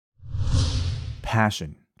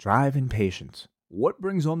passion, drive, and patience. What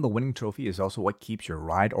brings home the winning trophy is also what keeps your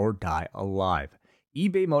ride or die alive.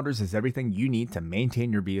 eBay Motors has everything you need to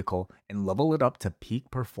maintain your vehicle and level it up to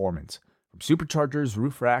peak performance. From superchargers,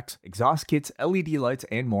 roof racks, exhaust kits, LED lights,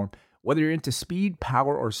 and more, whether you're into speed,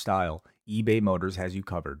 power, or style, eBay Motors has you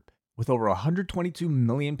covered. With over 122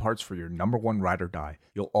 million parts for your number one ride or die,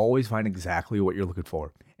 you'll always find exactly what you're looking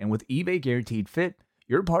for. And with eBay Guaranteed Fit,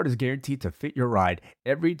 your part is guaranteed to fit your ride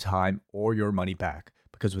every time or your money back.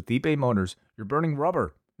 Because with eBay Motors, you're burning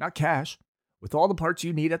rubber, not cash. With all the parts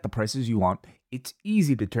you need at the prices you want, it's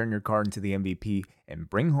easy to turn your car into the MVP and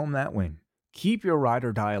bring home that win. Keep your ride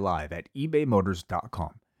or die alive at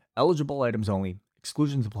ebaymotors.com. Eligible items only.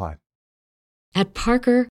 Exclusions apply. At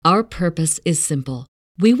Parker, our purpose is simple.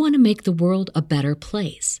 We want to make the world a better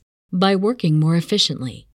place by working more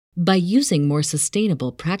efficiently, by using more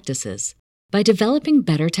sustainable practices, by developing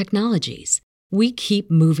better technologies. We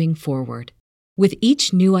keep moving forward. With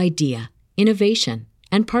each new idea, innovation,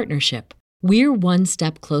 and partnership, we're one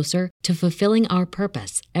step closer to fulfilling our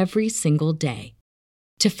purpose every single day.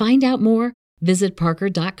 To find out more, visit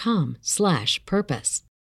parker.com/purpose.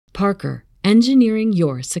 Parker, engineering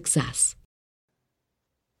your success.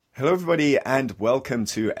 Hello, everybody, and welcome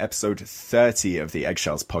to episode 30 of the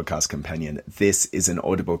Eggshells Podcast Companion. This is an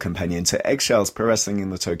audible companion to Eggshells Pro Wrestling in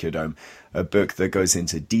the Tokyo Dome, a book that goes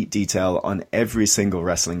into deep detail on every single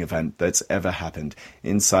wrestling event that's ever happened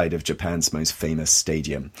inside of Japan's most famous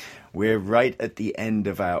stadium. We're right at the end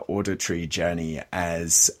of our auditory journey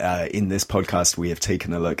as in this podcast we have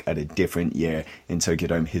taken a look at a different year in Tokyo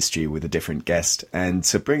Dome history with a different guest. And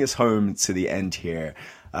to bring us home to the end here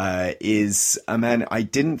is a man I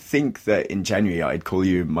didn't think that in January I'd call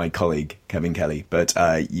you my colleague, Kevin Kelly, but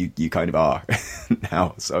you kind of are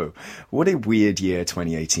now. So what a weird year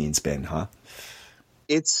 2018's been, huh?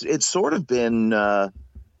 It's sort of been,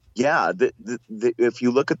 if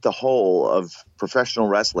you look at the whole of professional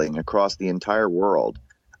wrestling across the entire world,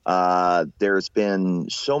 there's been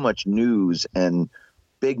so much news and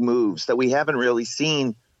big moves that we haven't really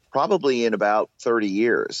seen probably in about 30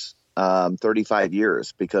 years. 35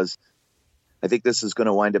 years, because I think this is going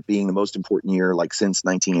to wind up being the most important year like since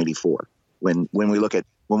 1984. When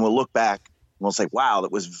we'll look back, we'll say, wow,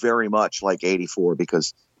 that was very much like 84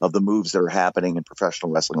 because of the moves that are happening in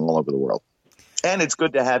professional wrestling all over the world. And it's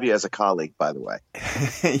good to have you as a colleague, by the way.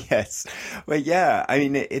 Yes. Well, yeah, I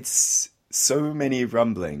mean, it's so many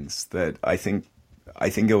rumblings that I think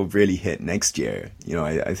it'll really hit next year. You know,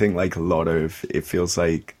 I think like a lot of, it feels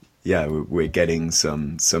like, yeah, we're getting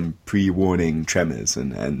some pre-warning tremors,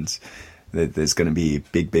 and there's going to be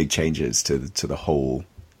big changes to the whole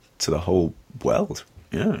world,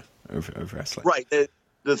 of wrestling. Right.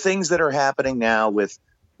 The things that are happening now with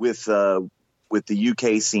the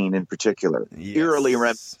UK scene in particular, yes, eerily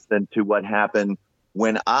reminiscent to what happened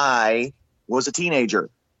when I was a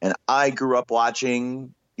teenager and I grew up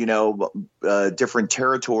watching, different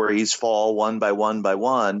territories fall one by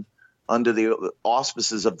one under the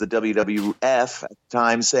auspices of the WWF at the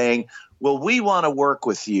time, saying, well, we want to work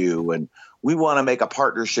with you and we want to make a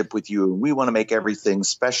partnership with you and we want to make everything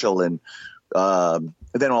special. And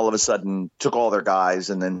then all of a sudden took all their guys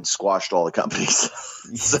and then squashed all the companies.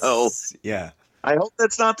 So yeah, I hope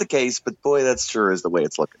that's not the case, but boy, that sure is the way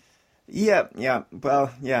it's looking. Yeah.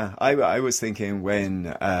 Well, yeah, I was thinking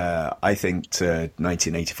when I think to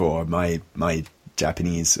 1984, my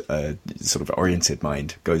Japanese sort of oriented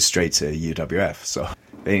mind goes straight to UWF. So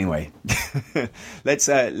anyway,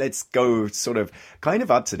 let's go sort of kind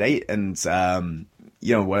of up to date. And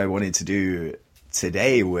what I wanted to do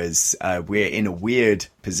today was we're in a weird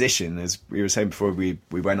position, as we were saying before we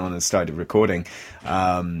went on and started recording.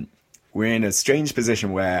 We're in a strange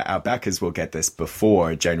position where our backers will get this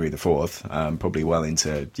before January the 4th, probably well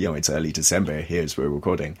into, it's early December here as we're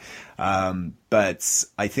recording. But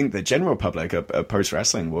I think the general public of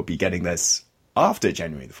post-wrestling will be getting this after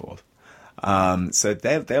January the 4th. So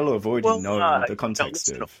they'll have already known the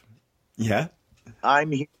context of... Yeah?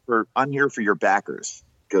 I'm here for your backers.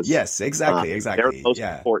 Yes, exactly. They're the most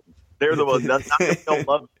important. They're the ones, not that we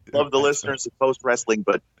don't love the listeners of post-wrestling,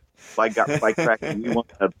 but by cracking, we want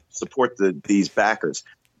to support these backers,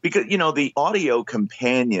 because the audio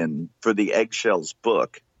companion for the Eggshells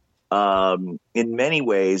book, in many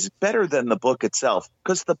ways, better than the book itself,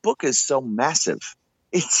 because the book is so massive.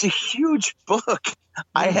 It's a huge book.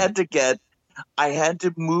 I had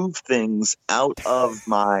to move things out of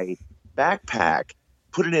my backpack,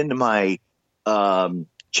 put it into my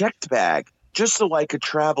checked bag, just so I could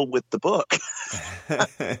travel with the book.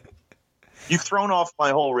 You've thrown off my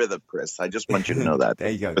whole rhythm, Chris. I just want you to know that. There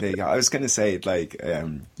you go. I was going to say,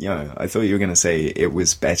 I thought you were going to say it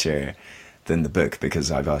was better than the book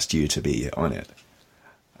because I've asked you to be on it.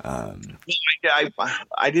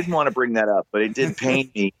 I didn't want to bring that up, but it did pain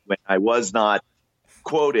me when I was not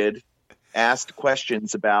quoted, asked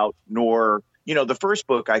questions about, nor, the first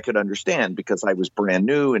book I could understand because I was brand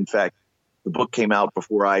new. In fact, the book came out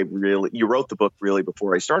before you wrote the book really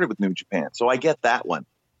before I started with New Japan. So I get that one.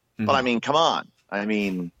 Mm-hmm. But I mean, come on. I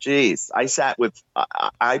mean, geez,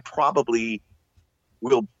 I probably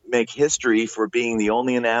will make history for being the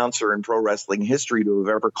only announcer in pro wrestling history to have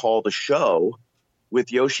ever called a show with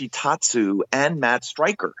Yoshitatsu and Matt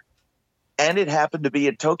Stryker. And it happened to be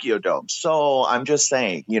at Tokyo Dome. So I'm just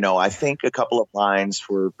saying, I think a couple of lines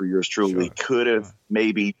for yours truly could have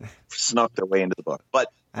maybe snuck their way into the book.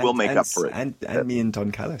 But we'll make up for it. And me and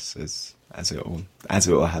Don Callis, as it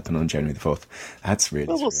will happen on January the 4th. That's really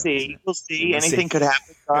we'll see. We'll see. Anything could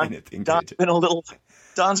happen.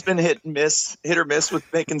 Don's been hit or miss with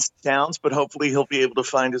making sounds, but hopefully he'll be able to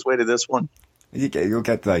find his way to this one. You'll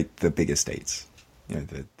get like the biggest dates.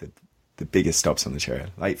 The biggest stops on the chair,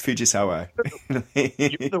 like Fujisawa.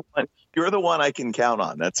 You're the one I can count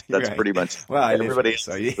on. That's right. Pretty much. Well, everybody.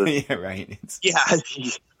 So yeah, right.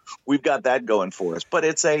 We've got that going for us. But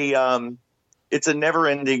it's a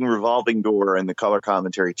never-ending revolving door in the color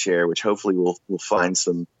commentary chair, which hopefully will find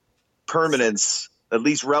some permanence, at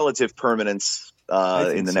least relative permanence,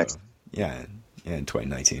 in the next. Yeah, in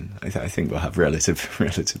 2019, I think we'll have relative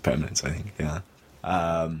permanence. I think. Yeah.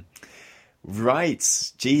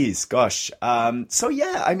 Right. Geez, gosh. So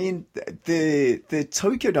yeah, I mean, the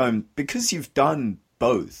Tokyo Dome, because you've done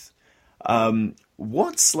both,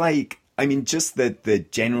 what's like, I mean, just the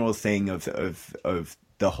general thing of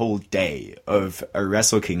the whole day of a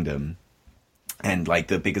Wrestle Kingdom and like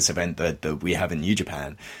the biggest event that we have in New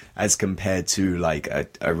Japan as compared to like a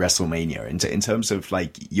WrestleMania in terms of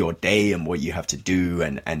like your day and what you have to do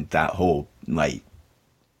and that whole like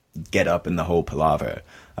get up and the whole palaver.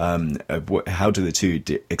 How do the two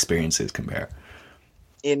experiences compare?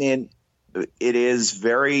 It is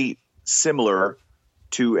very similar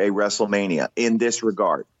to a WrestleMania in this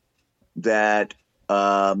regard, that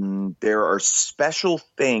there are special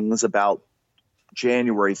things about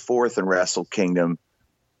January 4th in Wrestle Kingdom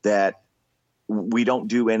that we don't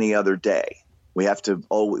do any other day. We have to,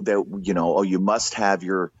 you must have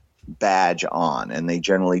your badge on, and they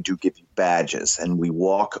generally do give you badges, and we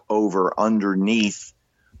walk over underneath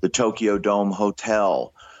the Tokyo Dome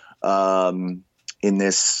Hotel in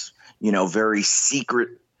this, very secret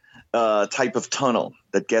type of tunnel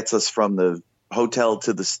that gets us from the hotel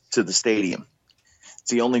to the stadium. It's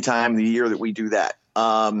the only time of the year that we do that.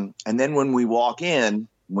 And then when we walk in,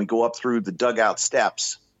 we go up through the dugout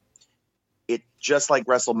steps. It just like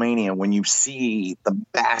WrestleMania, when you see the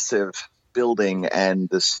massive building and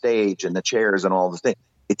the stage and the chairs and all the things,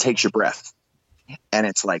 it takes your breath, and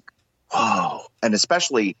it's like, whoa. And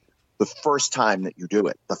especially the first time that you do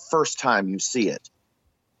it, the first time you see it,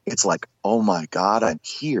 it's like, oh my God, I'm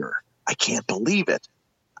here. I can't believe it.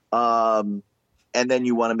 And then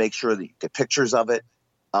you want to make sure that you get pictures of it.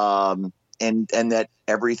 And that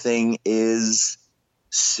everything is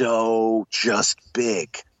so just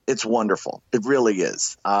big. It's wonderful. It really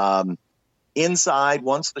is. Inside,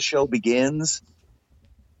 once the show begins,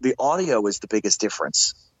 the audio is the biggest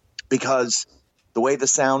difference, because the way the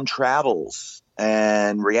sound travels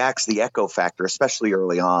and reacts, the echo factor, especially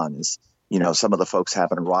early on, is, some of the folks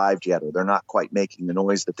haven't arrived yet, or they're not quite making the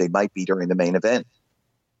noise that they might be during the main event.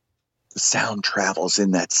 The sound travels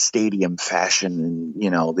in that stadium fashion,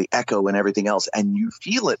 and, the echo and everything else, and you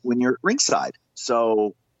feel it when you're at ringside.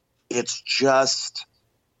 So it's just,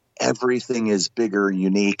 everything is bigger,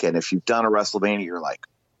 unique. And if you've done a WrestleMania, you're like,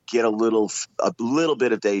 get a little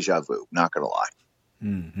bit of deja vu, not going to lie.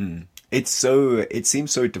 Mm-hmm. It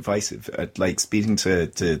seems so divisive. Like speaking to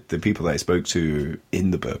the people that I spoke to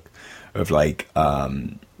in the book, of like,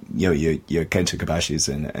 your Kento Kobashis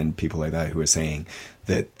and people like that, who are saying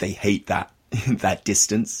that they hate that that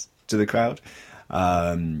distance to the crowd.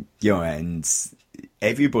 And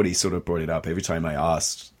everybody sort of brought it up every time I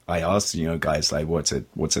asked, guys, like, what's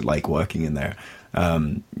it like working in there?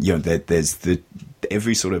 There's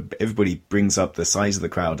everybody brings up the size of the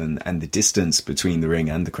crowd and the distance between the ring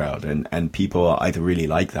and the crowd, and people either really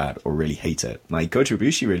like that or really hate it. Like Kota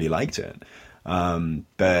Ibushi really liked it.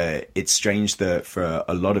 But it's strange that for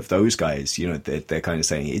a lot of those guys, they're kind of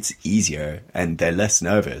saying it's easier and they're less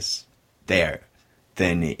nervous there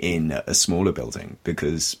than in a smaller building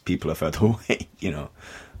because people are further away,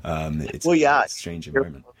 It's a strange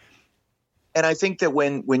environment. And I think that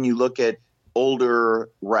when you look at older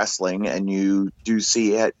wrestling and you do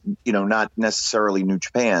see it, not necessarily New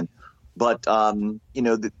Japan, but,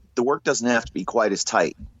 the work doesn't have to be quite as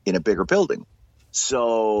tight in a bigger building.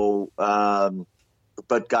 So,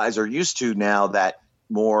 but guys are used to now that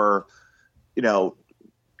more,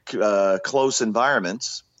 close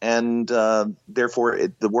environments, and therefore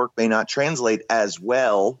the work may not translate as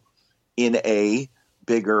well in a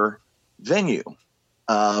bigger venue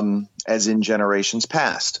as in generations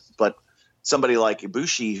past. But somebody like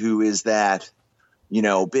Ibushi, who is that,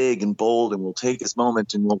 big and bold and will take his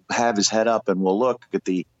moment and will have his head up and will look at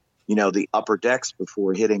the upper decks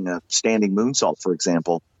before hitting a standing moonsault, for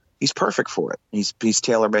example, he's perfect for it. He's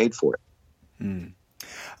tailor-made for it.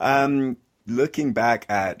 Looking back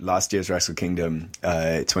at last year's Wrestle Kingdom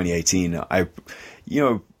 2018,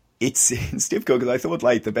 it's difficult because I thought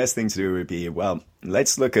like the best thing to do would be, well,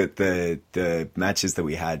 let's look at the matches that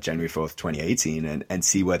we had January 4th, 2018 and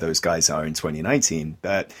see where those guys are in 2019.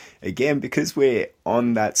 But again, because we're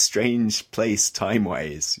on that strange place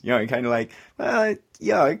time-wise, kind of like,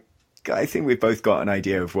 I think we've both got an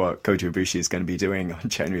idea of what Kota Ibushi is going to be doing on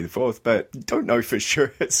January the 4th, but don't know for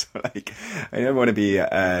sure. So I don't want to be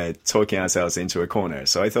talking ourselves into a corner.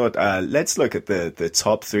 So I thought, let's look at the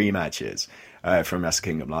top 3 matches from Wrestle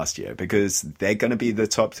Kingdom last year, because they're going to be the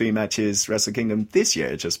top 3 matches Wrestle Kingdom this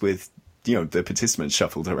year, just with the participants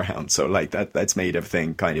shuffled around. So like that's made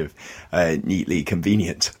everything kind of neatly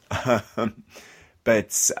convenient.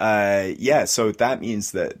 But so that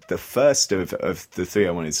means that the first of the 3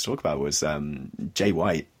 I wanted to talk about was Jay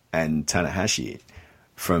White and Tanahashi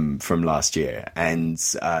from last year. And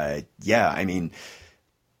I mean,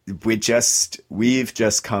 we've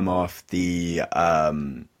just come off the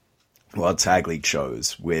World Tag League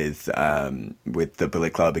shows with the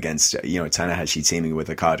Bullet Club against Tanahashi teaming with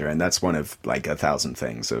Okada, and that's one of like 1,000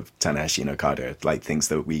 things of Tanahashi and Okada, like things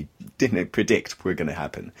that we didn't predict were going to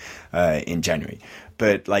happen in January.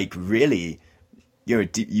 But like really,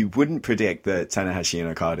 you wouldn't predict that Tanahashi and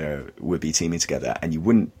Okada would be teaming together, and you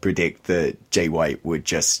wouldn't predict that Jay White would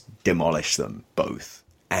just demolish them both.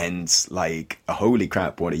 And like, holy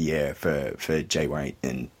crap, what a year for Jay White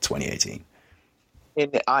in 2018.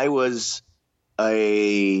 And I was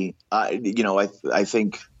I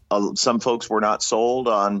think some folks were not sold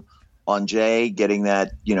on Jay getting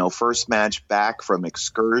that, first match back from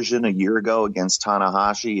Excursion a year ago against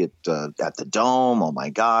Tanahashi at the Dome. Oh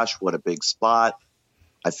my gosh, what a big spot.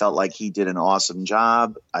 I felt like he did an awesome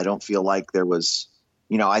job. I don't feel like there was,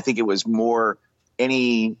 I think it was more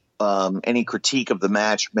any critique of the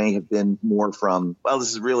match may have been more from, well,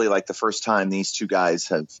 this is really like the first time these two guys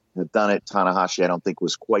have done it. Tanahashi, I don't think,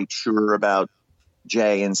 was quite sure about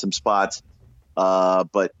Jay in some spots,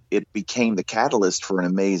 but it became the catalyst for an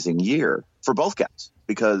amazing year for both guys.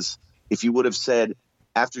 Because if you would have said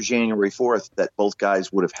after January 4th that both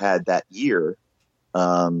guys would have had that year,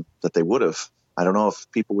 that they would have, I don't know if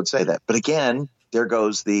people would say that. But again, there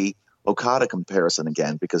goes the Okada comparison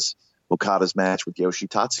again, because Okada's match with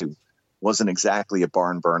Yoshitatsu wasn't exactly a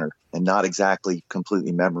barn burner and not exactly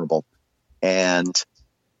completely memorable. And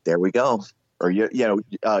there we go. Or,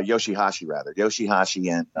 Yoshihashi rather.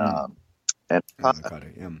 Yoshihashi and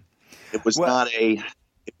Okada. Yeah. It was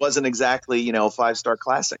it wasn't exactly, a 5-star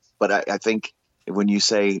classic. But I think when you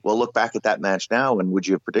say, well, look back at that match now and would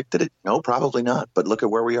you have predicted it? No, probably not. But look at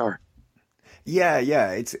where we are. Yeah.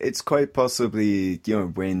 It's quite possibly,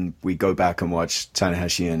 when we go back and watch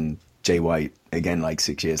Tanahashi and Jay White again, like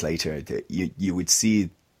 6 years later, you would see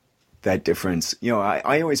that difference.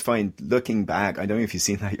 I always find looking back, I don't know if you've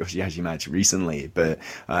seen that Yoshihashi match recently, but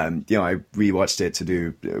I rewatched it to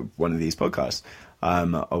do one of these podcasts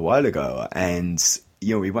a while ago, and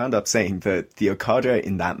we wound up saying that the Okada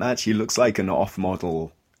in that match, he looks like an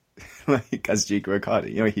off-model like Kazuchika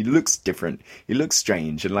Okada. He looks different, he looks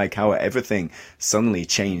strange, and like how everything suddenly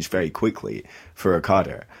changed very quickly for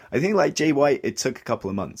Okada. I think like Jay White, it took a couple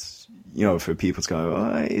of months, for people to go,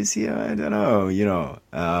 oh, is he? I don't know,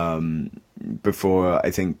 before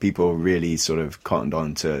I think people really sort of cottoned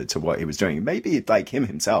on to what he was doing. Maybe like him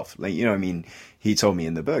himself, like, he told me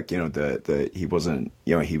in the book, that he wasn't,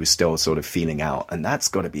 he was still sort of feeling out, and that's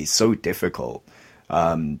got to be so difficult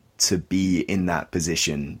to be in that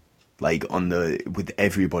position, like with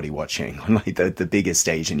everybody watching on like the biggest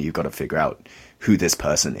stage, and you've got to figure out who this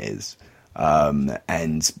person is.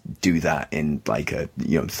 And do that in like a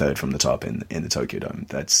third from the top in the Tokyo Dome.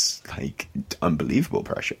 That's like unbelievable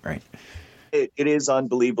pressure, right? It is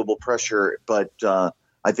unbelievable pressure, but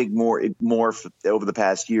I think more over the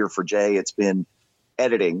past year for Jay, it's been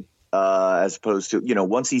editing as opposed to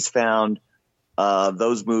once he's found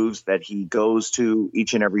those moves that he goes to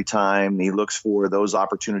each and every time, he looks for those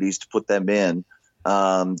opportunities to put them in.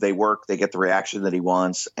 They work, they get the reaction that he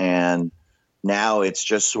wants, and now it's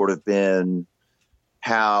just sort of been,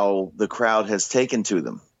 how the crowd has taken to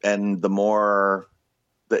them, and the more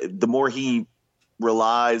he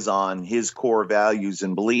relies on his core values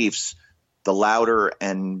and beliefs, the louder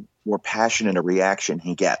and more passionate a reaction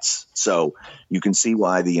he gets. So you can see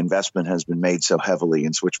why the investment has been made so heavily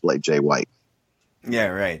in Switchblade Jay White. Yeah,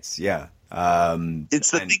 right. Yeah.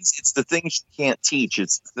 It's the things you can't teach.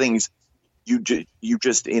 It's the things you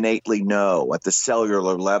just innately know at the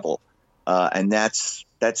cellular level. And that's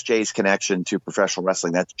Jay's connection to professional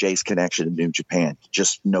wrestling. That's Jay's connection to New Japan. He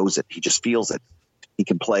just knows it. He just feels it. He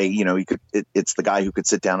can play, it's the guy who could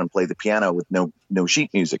sit down and play the piano with no sheet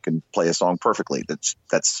music and play a song perfectly. That's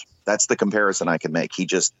the comparison I can make. He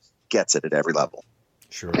just gets it at every level.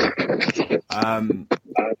 Sure.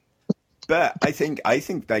 But I think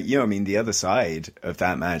that, the other side of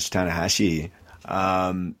that match, Tanahashi,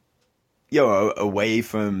 away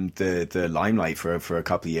from the limelight for a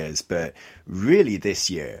couple of years, but really this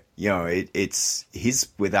year, he's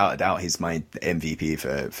without a doubt he's my MVP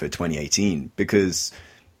for 2018, because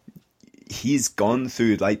he's gone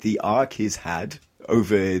through like the arc he's had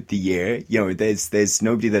over the year. There's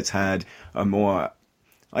nobody that's had a more,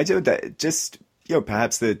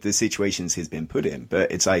 perhaps the situations he's been put in,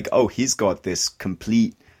 but it's like, he's got this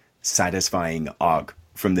complete satisfying arc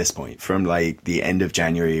from this point, from like the end of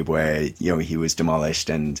January where, he was demolished,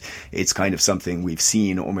 and it's kind of something we've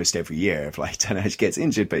seen almost every year. If like Tanahashi gets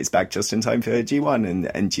injured, but he's back just in time for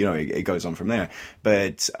G1, and it goes on from there.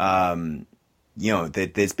 But,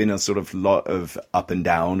 there's been a sort of lot of up and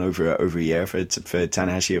down over a year for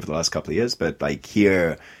Tanahashi over the last couple of years. But like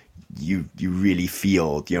here, you really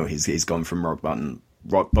feel, he's gone from rock bottom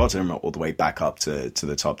all the way back up to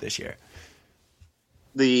the top this year.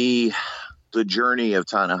 The journey of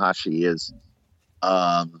Tanahashi has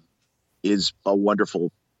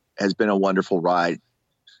been a wonderful ride.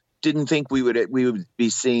 Didn't think we would be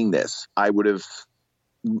seeing this. I would have,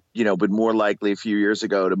 been more likely a few years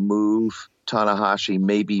ago to move Tanahashi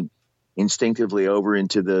maybe instinctively over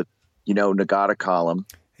into the, Nagata column,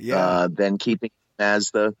 than keeping him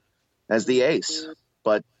as the ace.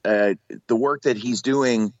 But the work that he's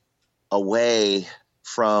doing away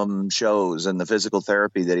from shows and the physical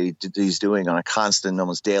therapy that he's doing on a constant,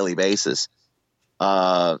 almost daily basis,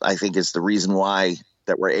 I think is the reason why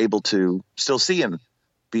that we're able to still see him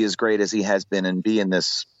be as great as he has been and be in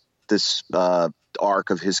this arc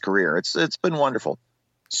of his career. It's been wonderful.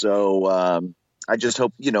 So I just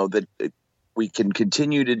hope, that we can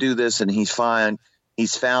continue to do this, and he's found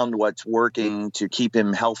what's working to keep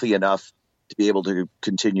him healthy enough to be able to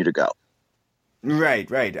continue to go.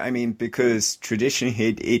 Right. I mean, because traditionally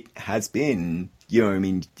it has been,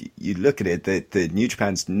 you look at it, that the New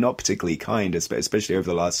Japan's not particularly kind, especially over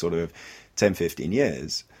the last sort of 10, 15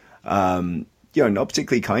 years, not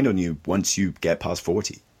particularly kind on you once you get past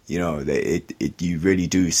 40. You really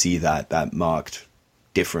do see that marked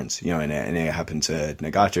difference, and it happened to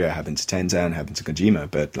Nagata, it happened to Tenzan, it happened to Kojima,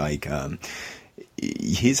 but like,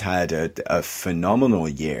 he's had a phenomenal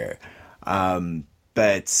year.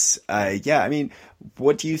 But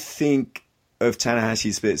what do you think of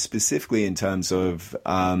Tanahashi specifically in terms of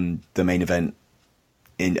the main event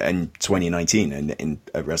in 2019 and in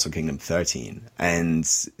Wrestle Kingdom 13? And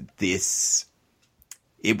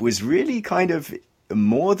it was really kind of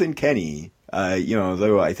more than Kenny,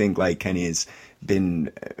 although I think like Kenny has been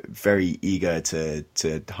very eager to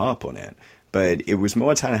harp on it. But it was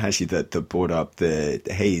more Tanahashi that brought up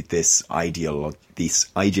this ideological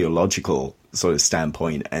sort of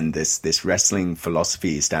standpoint and this wrestling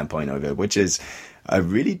philosophy standpoint of it, which is a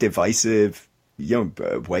really divisive,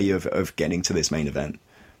 way of getting to this main event.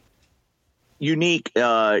 Unique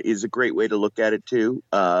is a great way to look at it too,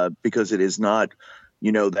 because it is not,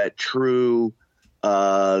 that true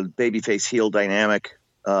babyface heel dynamic,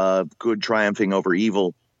 good triumphing over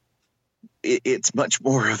evil. It's much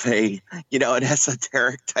more of an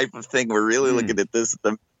esoteric type of thing. We're really looking at this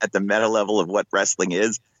at the meta level of what wrestling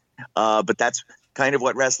is. But that's kind of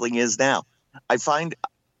what wrestling is now. I find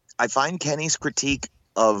Kenny's critique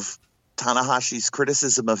of Tanahashi's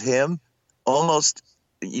criticism of him almost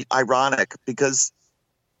ironic, because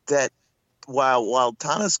that while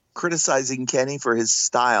Tana's criticizing Kenny for his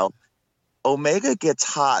style, Omega gets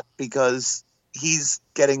hot because he's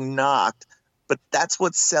getting knocked. But that's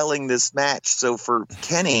what's selling this match. So for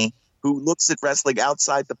Kenny, who looks at wrestling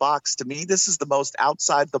outside the box, to me, this is the most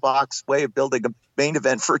outside the box way of building a main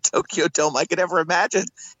event for Tokyo Dome I could ever imagine.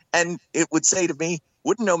 And it would say to me,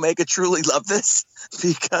 wouldn't Omega truly love this?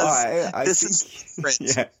 Because is different.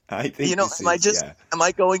 Yeah, I think am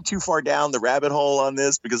I going too far down the rabbit hole on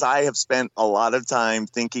this? Because I have spent a lot of time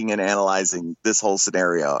thinking and analyzing this whole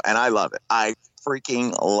scenario, and I love it. I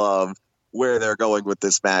freaking love where they're going with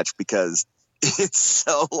this match because it's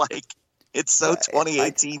so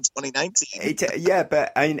 2018, 2019. Yeah,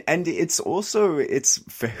 but and it's also, it's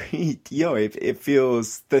very, it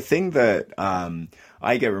feels, the thing that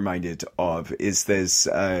I get reminded of is there's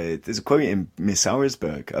a quote in Misawa's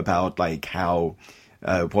book about like how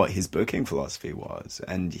what his booking philosophy was,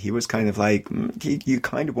 and he was kind of like, you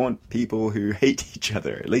kind of want people who hate each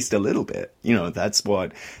other at least a little bit. That's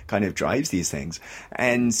what kind of drives these things,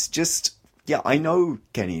 and just. Yeah, I know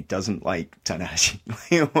Kenny doesn't like Tanahashi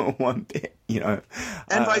one bit, and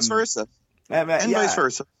vice versa, vice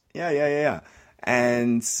versa. Yeah.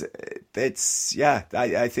 And it's,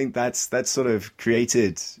 I think that's sort of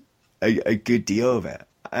created a good deal of it.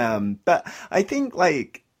 But I think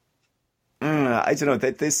like, I don't know,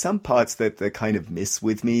 that there's some parts that kind of miss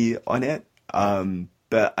with me on it.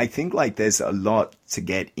 But I think like there's a lot to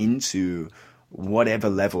get into whatever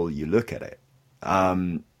level you look at it.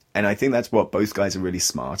 And I think that's what both guys are really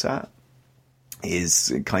smart at,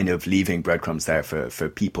 is kind of leaving breadcrumbs there for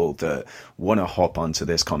people that want to hop onto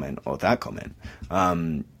this comment or that comment.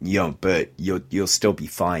 But you'll still be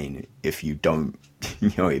fine if you don't,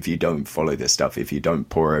 if you don't follow this stuff, if you don't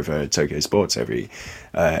pore over Tokyo Sports every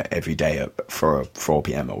day at 4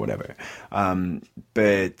 p.m. or whatever. The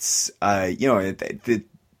bits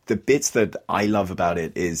that I love about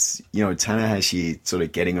it is, Tanahashi sort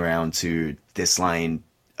of getting around to this line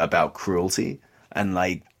about cruelty, and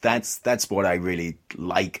like that's what I really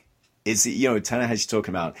like, is Tanahashi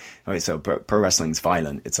talking about, okay, so pro wrestling's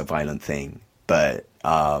violent, it's a violent thing, but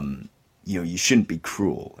you shouldn't be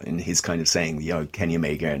cruel, and he's kind of saying, Kenny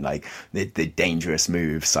Omega and like the dangerous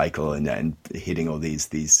move cycle and hitting all these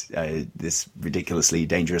this ridiculously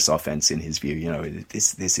dangerous offense, in his view,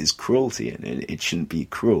 this is cruelty, and it shouldn't be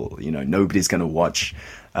cruel. Nobody's going to watch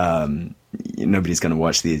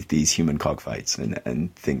these human cockfights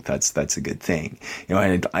and think that's a good thing.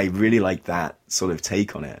 And I really like that sort of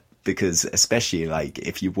take on it, because especially like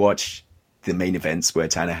if you watch the main events where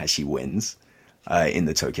Tanahashi wins in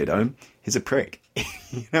the Tokyo Dome, he's a prick.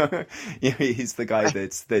 He's the guy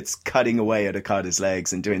that's cutting away at Okada's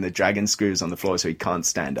legs and doing the dragon screws on the floor so he can't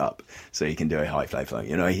stand up, so he can do a high fly flow.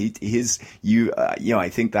 I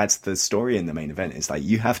think that's the story in the main event. It's like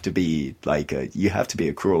you have to be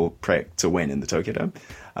a cruel prick to win in the Tokyo Dome.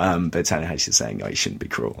 But Tanahashi is saying, you shouldn't be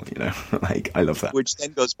cruel. Like, I love that. Which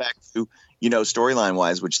then goes back to, storyline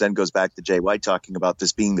wise, which then goes back to Jay White talking about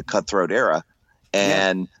this being the cutthroat era,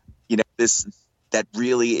 and that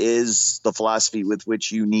really is the philosophy with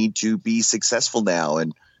which you need to be successful now.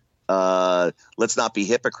 And let's not be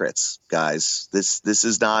hypocrites, guys. This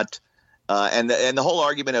is not, and the whole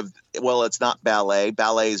argument of, well, it's not ballet.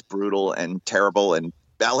 Ballet is brutal and terrible, and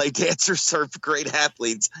ballet dancers are great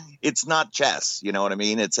athletes. It's not chess. You know what I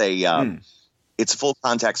mean? It's it's a full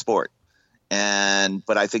contact sport.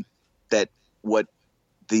 But I think that what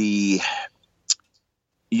is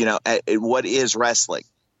wrestling?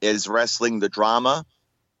 Is wrestling the drama,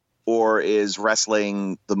 or is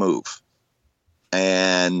wrestling the move?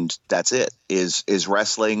 And that's it. Is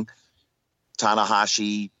wrestling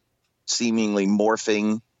Tanahashi seemingly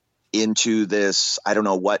morphing into this, I don't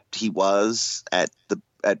know what he was at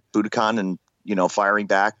Budokan, and firing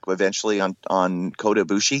back eventually on Kota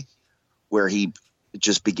Ibushi, where he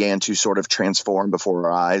just began to sort of transform before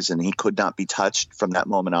our eyes and he could not be touched from that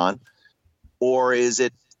moment on? Or is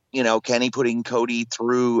it Kenny putting Cody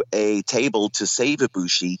through a table to save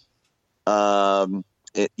Ibushi, a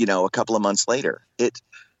couple of months later? It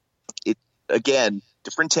again,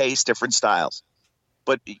 different tastes, different styles.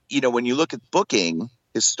 But, when you look at booking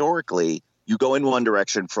historically, you go in one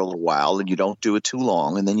direction for a little while and you don't do it too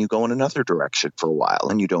long. And then you go in another direction for a while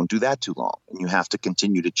and you don't do that too long. And you have to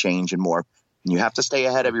continue to change and more. And you have to stay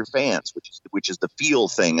ahead of your fans, which is the feel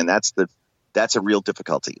thing. And that's a real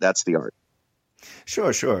difficulty. That's the art.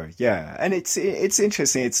 Sure. Yeah. And it's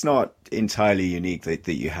interesting. It's not entirely unique that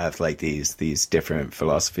you have like these different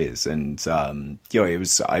philosophies. And,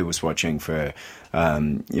 I was watching for,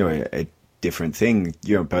 a different thing,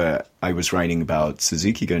 but I was writing about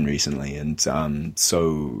Suzuki-gun recently. And,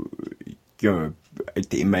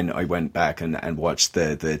 it meant I went back and watched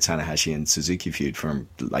the Tanahashi and Suzuki feud from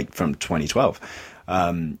 2012.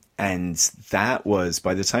 And that was,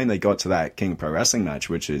 by the time they got to that King of Pro Wrestling match,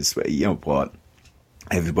 which is, what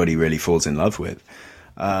everybody really falls in love with.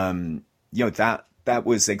 That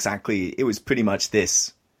was exactly, it was pretty much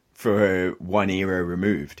this for one era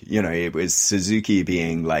removed. It was Suzuki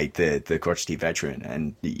being like the crotchety veteran,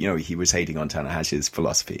 and he was hating on Tanahashi's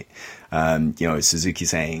philosophy. Suzuki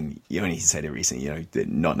saying, and he said it recently, that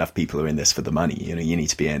not enough people are in this for the money. You need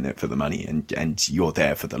to be in it for the money, and you're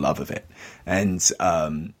there for the love of it. And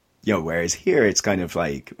whereas here it's kind of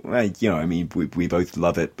like, well, I mean, we both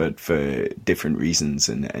love it, but for different reasons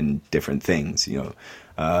and different things,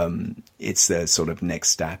 it's the sort of next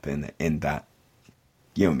step in that,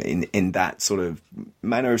 in that sort of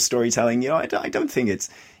manner of storytelling. I don't think it's,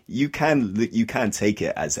 you can take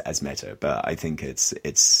it as meta, but I think it's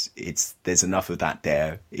there's enough of that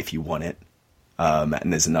there if you want it.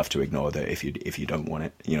 And there's enough to ignore that if you don't want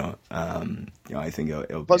it, I think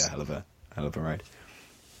it'll be a hell of a ride.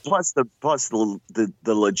 Plus the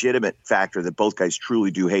legitimate factor that both guys truly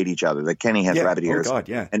do hate each other. That Kenny has rabbit ears,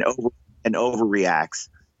 and overreacts,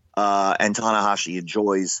 and Tanahashi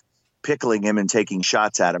enjoys pickling him and taking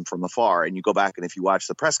shots at him from afar. And you go back and if you watch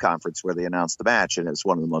the press conference where they announced the match, and it's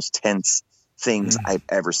one of the most tense things I've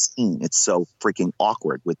ever seen. It's so freaking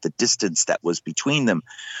awkward with the distance that was between them.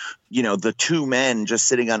 The two men just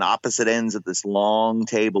sitting on opposite ends of this long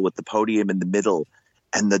table with the podium in the middle.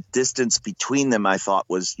 And the distance between them, I thought,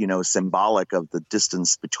 was, symbolic of the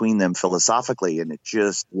distance between them philosophically. And it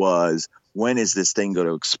just was, when is this thing going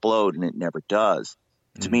to explode? And it never does.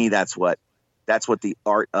 To me, that's what the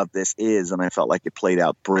art of this is. And I felt like it played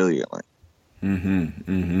out brilliantly.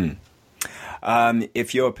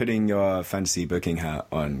 If you're putting your fantasy booking hat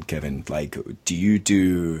on, Kevin, like, do you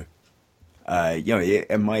do,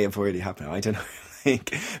 it might have already happened. I don't know.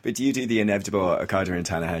 But do you do the inevitable Okada and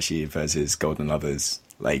Tanahashi versus Golden Lovers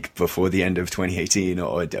before the end of 2018,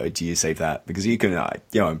 or do you save that? Because you can,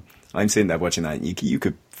 I'm sitting there watching that. And you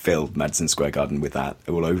could fill Madison Square Garden with that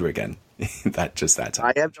all over again. that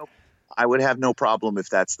time. I would have no problem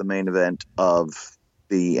if that's the main event of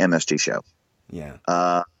the MSG show. Yeah.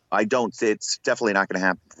 I don't. It's definitely not going to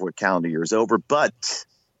happen before the calendar year is over, but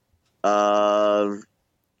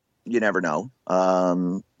you never know.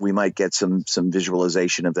 We might get some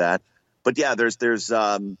visualization of that. But yeah, there's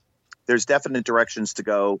definite directions to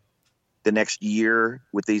go the next year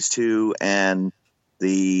with these two, and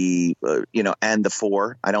the and the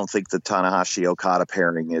four. I don't think the Tanahashi Okada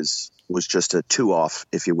pairing was just a two off,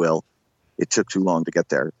 if you will. It took too long to get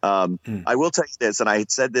there. I will tell you this, and I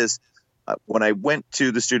had said this when I went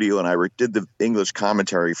to the studio and I did the English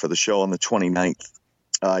commentary for the show on the 29th.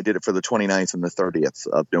 I did it for the 29th and the 30th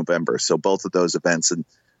of November. So both of those events. And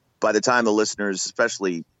by the time the listeners,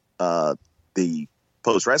 especially the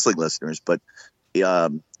Post Wrestling listeners, but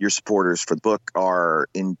your supporters for the book are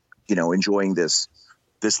enjoying this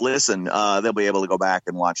listen, they'll be able to go back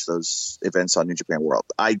and watch those events on New Japan World.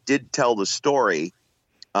 I did tell the story,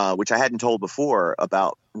 which I hadn't told before,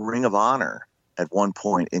 about Ring of Honor at one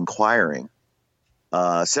point inquiring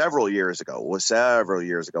several years ago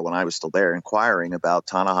when I was still there, inquiring about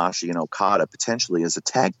Tanahashi and Okada potentially as a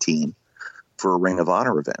tag team for a Ring of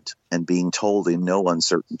Honor event, and being told in no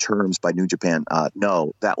uncertain terms by New Japan,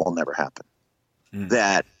 no, that will never happen.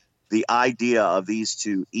 That the idea of these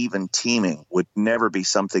two even teaming would never be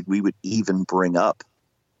something we would even bring up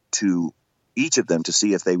to each of them to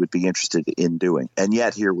see if they would be interested in doing. And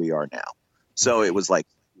yet here we are now. So it was like,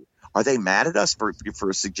 are they mad at us for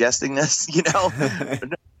suggesting this? No,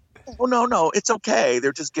 it's okay.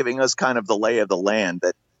 They're just giving us kind of the lay of the land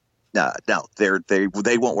that no,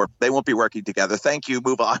 they won't work. They won't be working together. Thank you.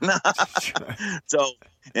 Move on. So,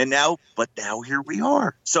 but now here we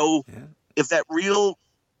are. So if that real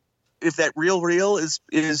is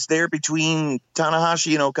there between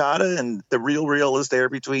Tanahashi and Okada, and the real is there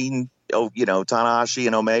between Tanahashi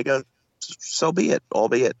and Omega, so be it.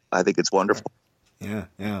 Albeit, I think it's wonderful. Yeah.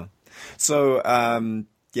 So,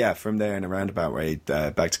 from there in a roundabout way,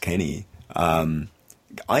 back to Kenny.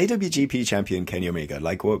 IWGP champion Kenny Omega.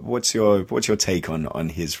 Like, what's your take on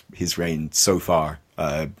his reign so far?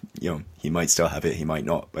 He might still have it, he might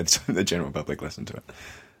not. By the time the general public listen to it.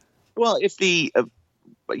 Well, if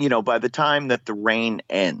by the time that the reign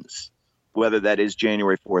ends, whether that is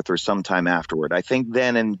January 4th or sometime afterward, I think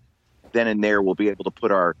then and there we'll be able to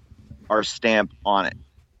put our stamp on it.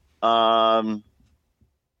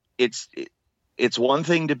 It's one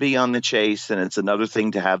thing to be on the chase, and it's another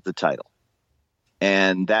thing to have the title.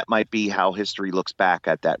 And that might be how history looks back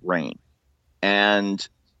at that reign. And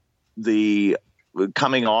the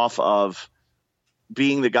coming off of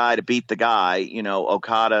being the guy to beat the guy,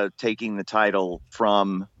 Okada taking the title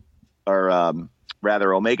from, or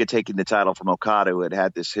rather Omega taking the title from Okada, who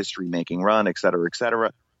had this history-making run, et cetera, et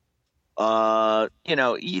cetera. Tough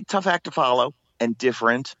act to follow and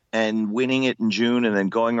different, and winning it in June and then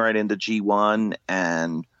going right into G1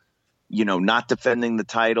 and, not defending the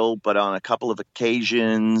title, but on a couple of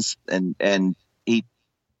occasions. And he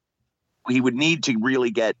would need to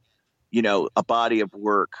really get, a body of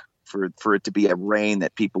work for it to be a reign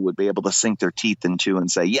that people would be able to sink their teeth into and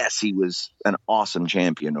say, yes, he was an awesome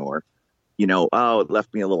champion, or, it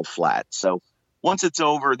left me a little flat. So once it's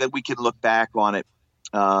over, then we can look back on it.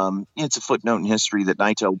 It's a footnote in history that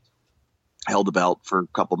Naito held the belt for a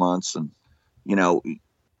couple months, and you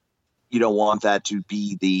don't want that to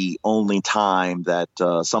be the only time that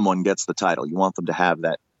someone gets the title. You want them to have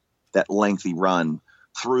that lengthy run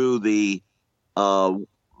through the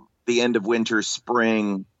end of winter,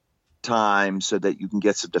 spring time, so that you can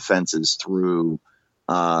get some defenses through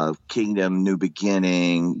Kingdom, New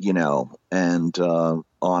Beginning, and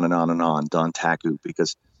on and on and on, Don Taku,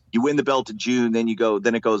 because you win the belt in June, then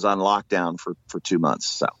it goes on lockdown for 2 months.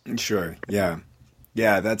 So sure, yeah,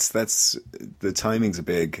 that's the timing's a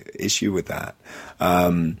big issue with that.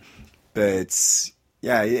 But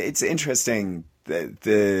yeah, it's interesting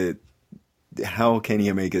that how Kenny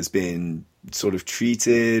Omega's been sort of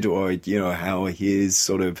treated, or how his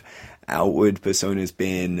sort of outward persona's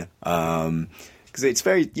been. Because it's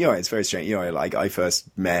very strange. Like I first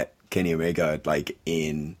met Kenny Omega like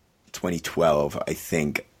in 2012, I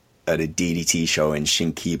think, at a DDT show in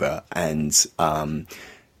Shinkiba, and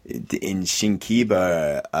in Shinkiba,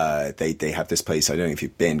 they have this place, I don't know if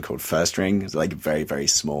you've been, called First Ring. It's like very, very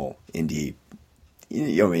small indie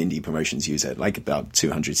promotions use it, like about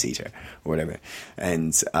 200 seater or whatever.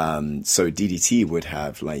 And so DDT would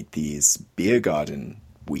have like these beer garden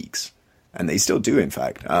weeks, and they still do, in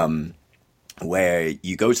fact, where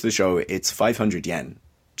you go to the show, it's 500 yen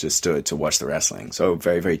just to watch the wrestling. So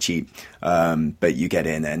very, very cheap. But you get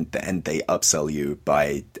in and they upsell you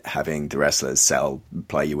by having the wrestlers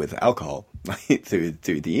ply you with alcohol through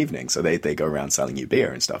the evening. So they go around selling you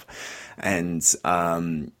beer and stuff. And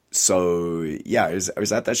so yeah, I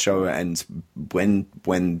was at that show, and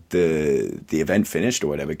when the event finished or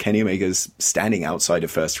whatever, Kenny Omega's standing outside of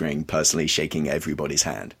First Ring, personally shaking everybody's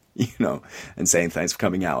hand, and saying thanks for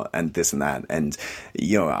coming out and this and that. And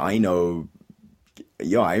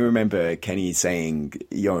I remember Kenny saying,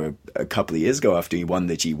 a couple of years ago after he won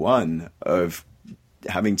the G1, of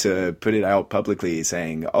having to put it out publicly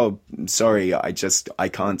saying, "Oh, sorry, I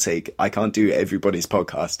can't do everybody's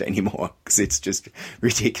podcast anymore because it's just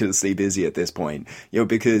ridiculously busy at this point."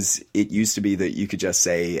 Because it used to be that you could just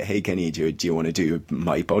say, "Hey, Kenny, do you want to do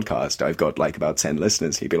my podcast? I've got like about 10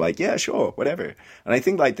 listeners." He'd be like, "Yeah, sure, whatever." And I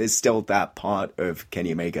think like there's still that part of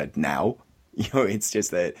Kenny Omega now. It's just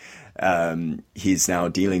that he's now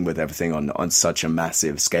dealing with everything on such a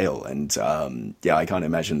massive scale, and I can't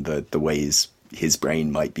imagine the ways his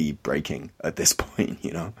brain might be breaking at this point.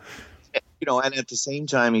 And at the same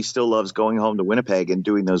time, he still loves going home to Winnipeg and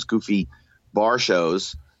doing those goofy bar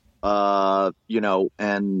shows, and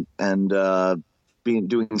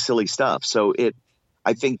doing silly stuff. So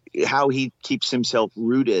I think how he keeps himself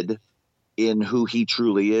rooted in who he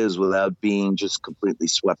truly is without being just completely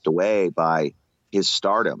swept away by his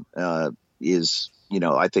stardom is,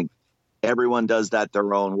 I think everyone does that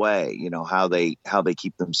their own way, how they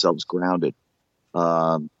keep themselves grounded.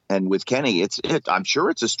 And with Kenny, I'm sure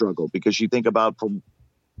it's a struggle, because you think about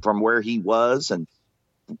from where he was, and,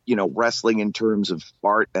 wrestling in terms of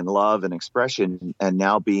art and love and expression, and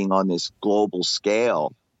now being on this global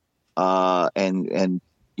scale, and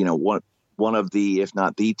one of the, if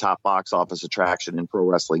not the top box office attraction in pro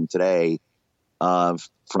wrestling today,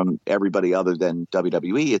 from everybody other than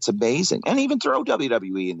WWE. It's amazing. And even throw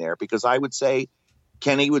WWE in there, because I would say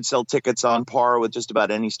Kenny would sell tickets on par with just about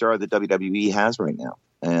any star that WWE has right now.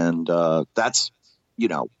 And that's,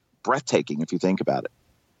 breathtaking if you think about it.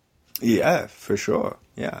 Yeah, for sure.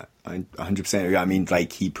 Yeah, 100%. I mean,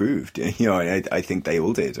 like he proved, I think they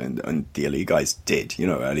all did, and the Elite guys did,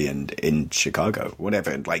 early in Chicago, whatever.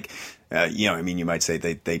 And like, you might say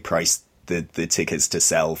they priced the tickets to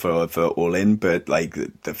sell for All In, but like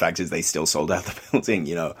the fact is they still sold out the building,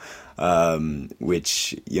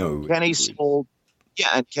 which, Kenny sold. Yeah,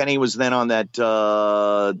 and Kenny was then on that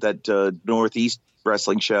Northeast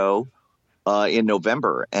Wrestling show in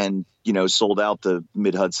November, and sold out the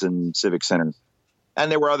Mid-Hudson Civic Center. And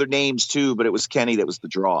there were other names too, but it was Kenny that was the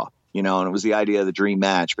draw, and it was the idea of the dream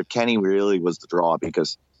match. But Kenny really was the draw,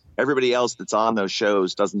 because everybody else that's on those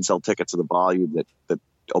shows doesn't sell tickets to the volume that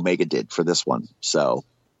Omega did for this one. So,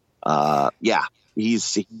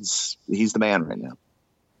 he's the man right now.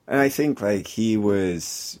 And I think like he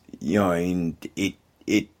was,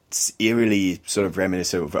 it's eerily sort of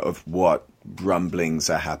reminiscent of what rumblings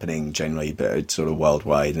are happening generally, but sort of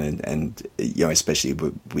worldwide, and especially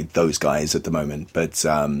with those guys at the moment. But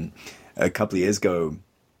a couple of years ago,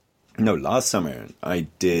 last summer, I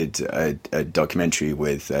did a documentary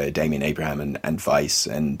with Damian Abraham and Vice,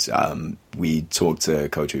 and we talked to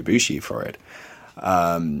Kota Ibushi for it.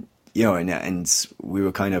 and we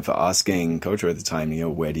were kind of asking Kota at the time,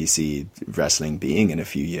 where do you see wrestling being in a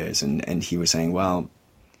few years? And he was saying, well,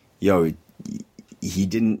 he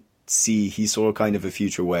didn't see, he saw kind of a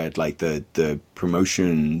future where like the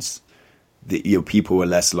promotions, people were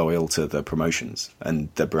less loyal to the promotions and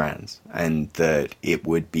the brands, and that it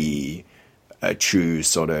would be a true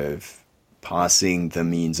sort of passing the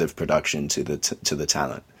means of production to the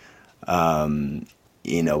talent.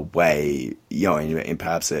 In a way, in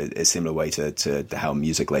perhaps a similar way to how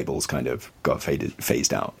music labels kind of got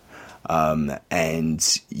phased out.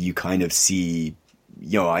 And you kind of see,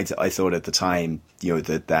 I thought at the time,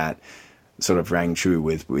 that sort of rang true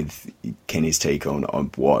with Kenny's take on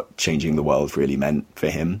what changing the world really meant for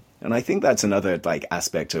him. And I think that's another like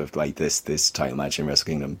aspect of like this title match in Wrestle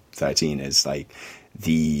Kingdom 13 is like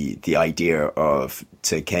the idea of,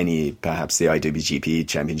 to Kenny, perhaps the IWGP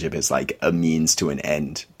Championship is like a means to an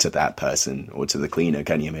end to that person, or to the cleaner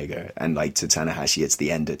Kenny Omega, and like to Tanahashi it's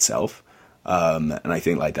the end itself. And I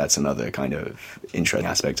think like that's another kind of interesting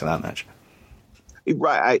aspect to that match.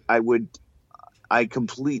 Right, I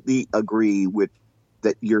completely agree with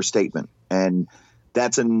your statement, and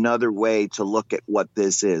that's another way to look at what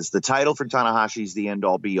this is. The title for Tanahashi is the end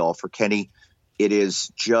all be all. For Kenny, it is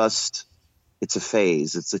just, it's a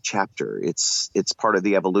phase, it's a chapter, it's part of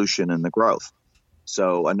the evolution and the growth.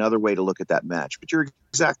 So another way to look at that match. But you're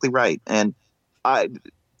exactly right, and I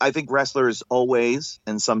think wrestlers always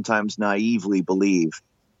and sometimes naively believe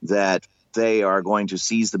that they are going to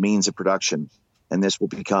seize the means of production, and this will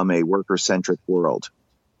become a worker-centric world.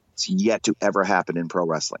 It's yet to ever happen in pro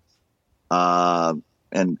wrestling.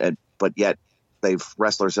 But yet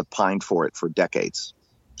wrestlers have pined for it for decades,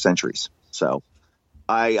 centuries. So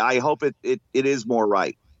I hope it is more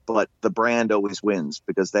right, but the brand always wins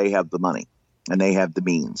because they have the money and they have the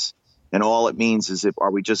means. And all it means is,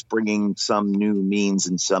 are we just bringing some new means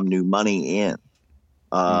and some new money in?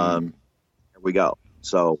 There we go.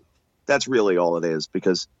 So that's really all it is,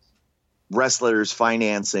 because wrestlers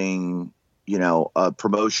financing, a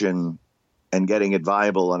promotion and getting it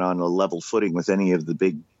viable and on a level footing with any of the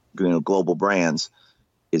big, global brands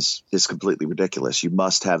is completely ridiculous. You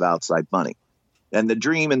must have outside money. And the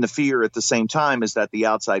dream and the fear at the same time is that the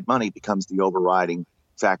outside money becomes the overriding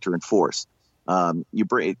factor and force.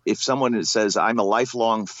 If someone says, I'm a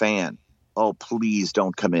lifelong fan, oh, please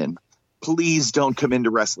don't come in. Please don't come into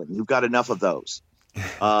wrestling. You've got enough of those.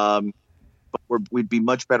 But we'd be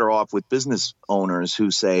much better off with business owners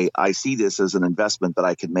who say, I see this as an investment that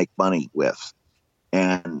I can make money with,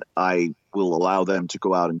 and I will allow them to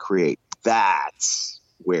go out and create. That's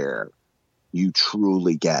where you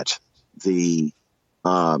truly get the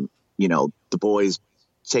boys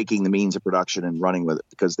taking the means of production and running with it,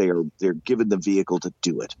 because they're given the vehicle to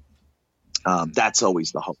do it. That's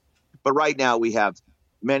always the hope. But right now we have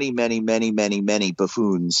many, many, many, many, many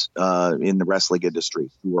buffoons in the wrestling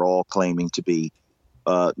industry who are all claiming to be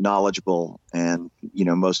knowledgeable, and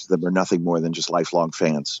most of them are nothing more than just lifelong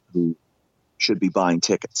fans who should be buying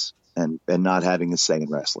tickets and not having a say in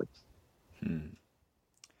wrestling.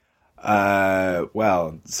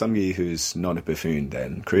 Well, somebody who's not a buffoon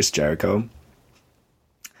then, Chris Jericho.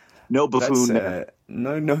 No buffoon.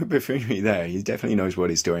 No buffoonery there. He definitely knows what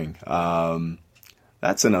he's doing.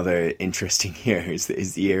 That's another interesting year, is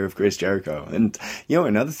the year of Chris Jericho. And,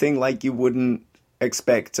 another thing like you wouldn't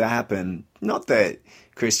expect to happen, not that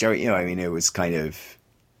Chris Jericho, it was kind of,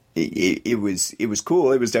 it was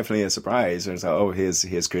cool. It was definitely a surprise. It was like, oh,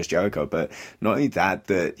 here's Chris Jericho. But not only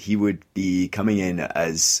that he would be coming in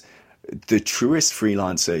as the truest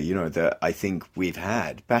freelancer, that I think we've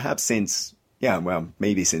had, perhaps since,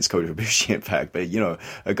 maybe since Kota Ibushi, in fact, but,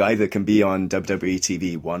 a guy that can be on WWE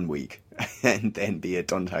TV 1 week and then be at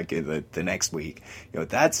Don Taku the next week.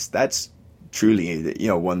 That's truly,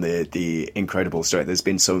 one of the incredible story. There's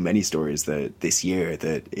been so many stories that this year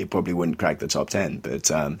that it probably wouldn't crack the top 10.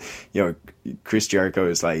 But, Chris Jericho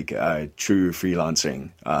is like true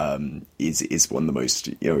freelancing is one of the most,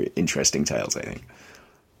 interesting tales, I think.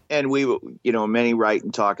 And we, many write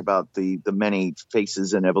and talk about the many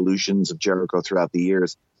faces and evolutions of Jericho throughout the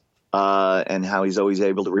years, and how he's always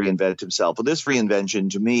able to reinvent himself. But this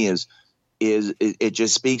reinvention, to me, is it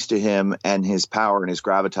just speaks to him and his power and his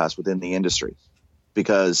gravitas within the industry,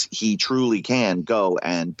 because he truly can go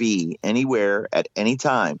and be anywhere at any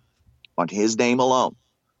time on his name alone.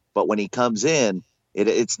 But when he comes in,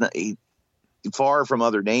 it's not far from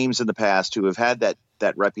other names in the past who have had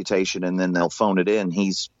that reputation, and then they'll phone it in.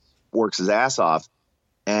 He's works his ass off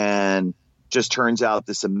and just turns out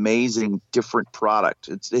this amazing different product.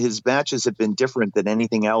 His matches have been different than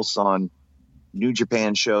anything else on New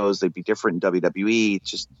Japan shows. They'd be different in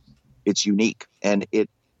WWE. It's unique, and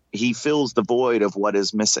he fills the void of what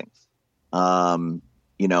is missing.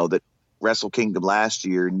 That Wrestle Kingdom last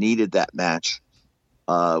year needed that match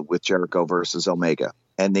with Jericho versus Omega,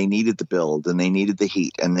 and they needed the build, and they needed the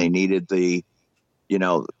heat, and they needed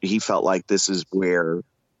he felt like this is where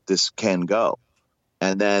this can go.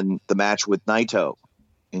 And then the match with Naito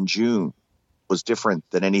in June was different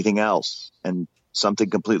than anything else and something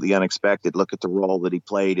completely unexpected. Look at the role that he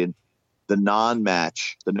played in the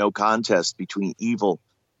non-match, the no contest between Evil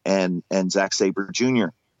and Zack Sabre Jr.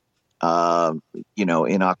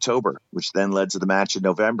 In October, which then led to the match in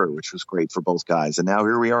November, which was great for both guys. And now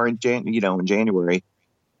here we are in January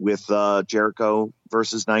with Jericho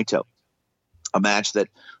versus Naito, a match that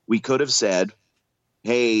we could have said,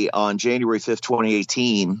 hey, on January 5th,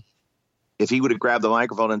 2018, if he would have grabbed the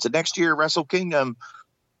microphone and said, next year, Wrestle Kingdom,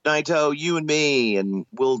 Naito, you and me, and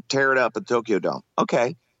we'll tear it up at Tokyo Dome.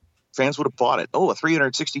 Okay. Fans would have bought it. Oh, a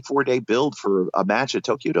 364-day build for a match at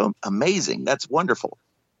Tokyo Dome. Amazing. That's wonderful.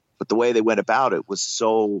 But the way they went about it was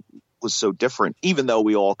so different, even though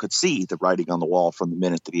we all could see the writing on the wall from the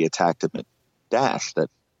minute that he attacked him at Dash,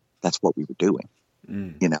 that's what we were doing,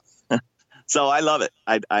 So I love it.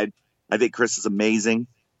 I think Chris is amazing,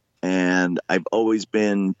 and I've always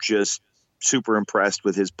been just super impressed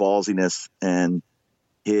with his ballsiness and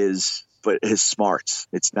his smarts.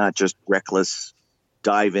 It's not just reckless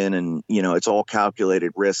dive in and, it's all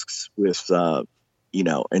calculated risks with,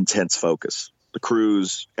 intense focus. The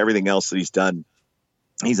cruise, everything else that he's done,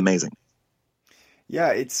 he's amazing. Yeah,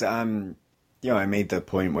 it's, I made the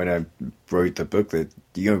point when I wrote the book that,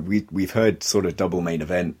 we've heard sort of double main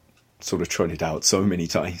event sort of trotted out so many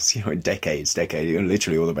times, in decades,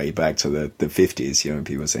 literally all the way back to the 50s,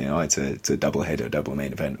 people saying, oh, it's a double header, double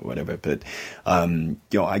main event or whatever. But,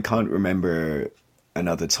 I can't remember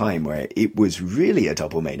another time where it was really a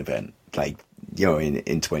double main event, like,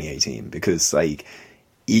 in 2018, because like,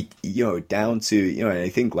 it, down to, I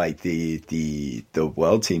think like the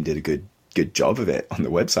World Team did a good job of it on the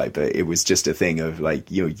website, but it was just a thing of like,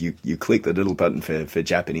 you click the little button for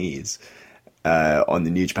Japanese, on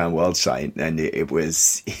the New Japan World site, and it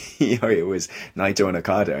was, it was Naito and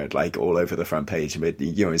Okada like all over the front page. But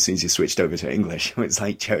as soon as you switched over to English, it was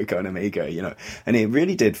like Jericho and Omega, and it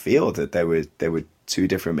really did feel that there were two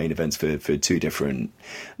different main events for two different,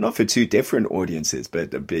 not for two different audiences,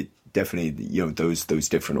 but a bit definitely, those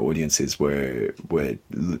different audiences were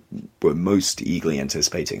most eagerly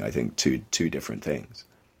anticipating, I think, two different things.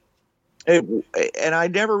 And I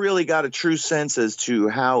never really got a true sense as to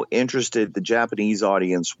how interested the Japanese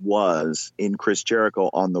audience was in Chris Jericho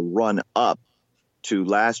on the run up to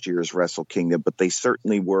last year's Wrestle Kingdom, but they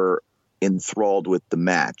certainly were enthralled with the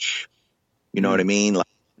match. You know what I mean?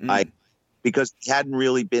 Like, because he hadn't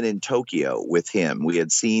really been in Tokyo with him. We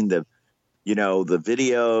had seen the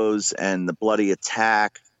videos and the bloody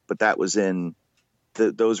attack, but that was in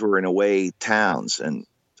those were in away towns, and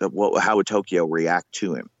how would Tokyo react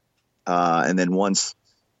to him? And then once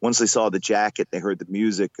they saw the jacket, they heard the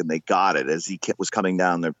music and they got it as he was coming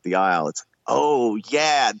down the aisle. It's like, oh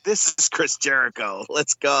yeah, this is Chris Jericho.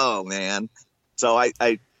 Let's go, man. So I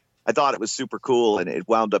thought it was super cool, and it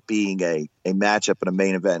wound up being a matchup and a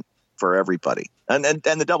main event for everybody. And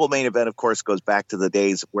the double main event, of course, goes back to the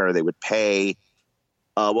days where they would pay.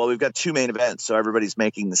 We've got two main events, so everybody's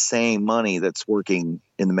making the same money that's working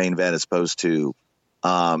in the main event, as opposed to,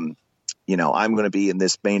 I'm going to be in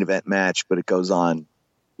this main event match, but it goes on,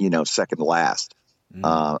 second to last.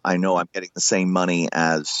 I know I'm getting the same money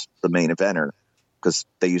as the main eventer, because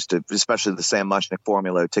they used to, especially the Sam Muchnick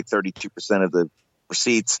formula, take 32% of the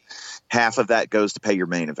receipts. Half of that goes to pay your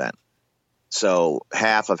main event. So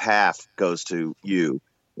half of half goes to you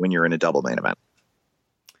when you're in a double main event.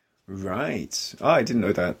 Right. Oh, I didn't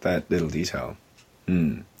know that little detail.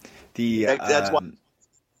 That's why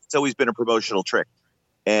it's always been a promotional trick.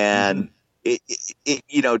 And it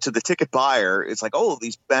to the ticket buyer, it's like, oh,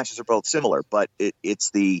 these matches are both similar, but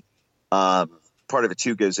it's the part of it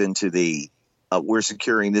too goes into the we're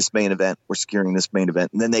securing this main event,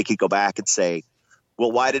 and then they could go back and say,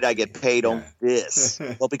 well, why did I get paid on this?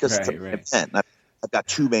 Well, because it's a main event. I've got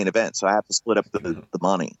two main events, so I have to split up the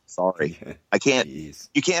money. Sorry, I can't. Jeez.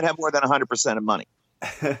 You can't have more than 100% of money.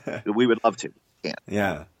 We would love to. Can't.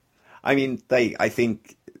 Yeah, I mean, I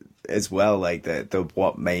think as well, like the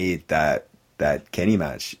what made that Kenny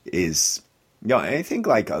match is, I think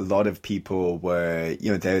like a lot of people were,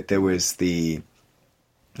 there was the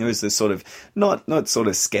sort of not sort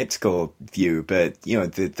of skeptical view, but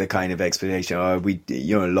the kind of explanation. A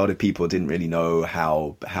lot of people didn't really know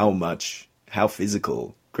how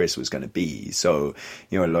physical Chris was going to be. So,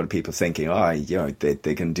 you know, a lot of people thinking, you know,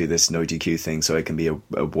 they can do this no DQ thing, so it can be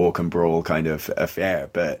a walk and brawl kind of affair.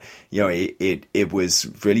 But, you know, it was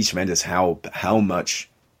really tremendous how much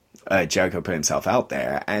Jericho put himself out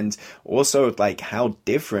there, and also like how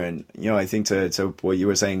different, you know, I think to what you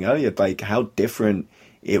were saying earlier, like how different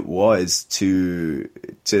it was to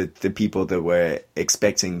the people that were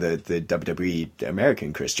expecting the WWE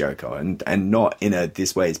American Chris Jericho, and not in a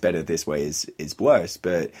this way is better, this way is worse,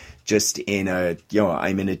 but just in a, you know,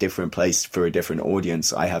 I'm in a different place for a different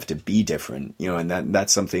audience, I have to be different, you know, and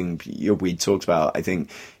that's something, you know, we talked about, I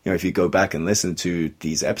think, you know, if you go back and listen to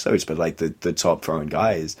these episodes, but like the top foreign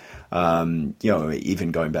guys, you know,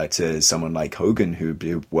 even going back to someone like Hogan,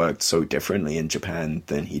 who worked so differently in Japan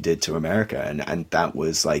than he did to America, and that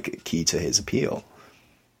was like key to his appeal.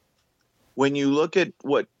 When you look at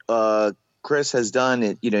what Chris has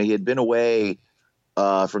done, you know, he had been away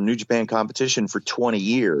from New Japan Competition for 20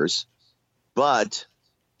 years, but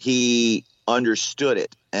he understood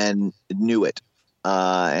it and knew it,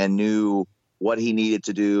 and knew what he needed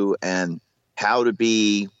to do and how to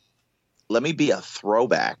be. Let me be a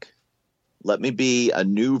throwback. Let me be a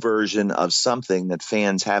new version of something that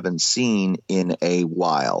fans haven't seen in a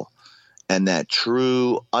while. And that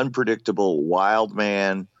true, unpredictable wild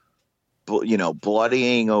man, you know,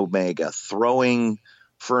 bloodying Omega, throwing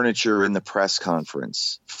furniture in the press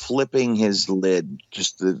conference, flipping his lid,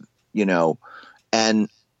 you know, and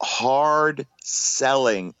hard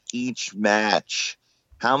selling each match.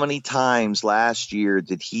 How many times last year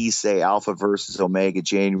did he say Alpha versus Omega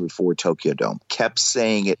January 4 Tokyo Dome? Kept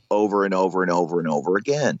saying it over and over and over and over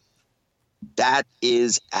again. That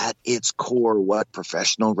is at its core what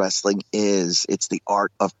professional wrestling is. It's the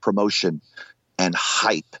art of promotion and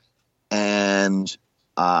hype. And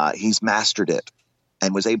he's mastered it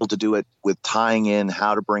and was able to do it with tying in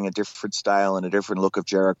how to bring a different style and a different look of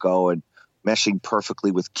Jericho and meshing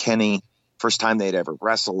perfectly with Kenny. First time they'd ever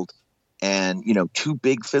wrestled. And, you know, two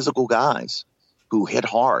big physical guys who hit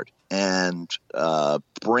hard and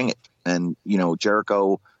bring it. And, you know,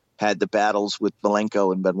 Jericho had the battles with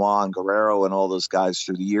Malenko and Benoit and Guerrero and all those guys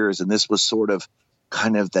through the years. And this was sort of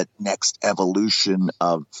kind of that next evolution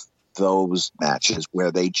of those matches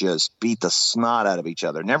where they just beat the snot out of each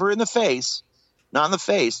other. Never in the face, not in the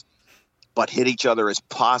face, but hit each other as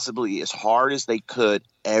hard as they could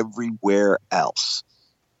everywhere else,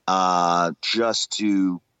 just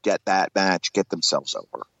to get that match, get themselves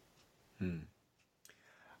over.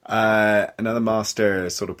 Another master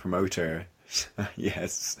sort of promoter,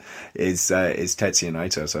 yes, is Tetsuya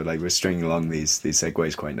Naito. So like we're stringing along these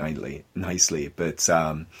segues quite nicely. But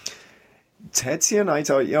Tetsuya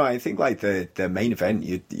Naito, you know, I think like the main event,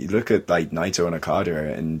 you look at like Naito and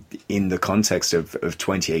Okada, and in the context of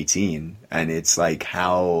 2018, and it's like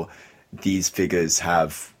how these figures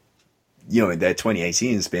have, you know, their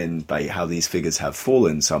 2018 has been like how these figures have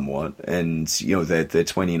fallen somewhat, and you know, the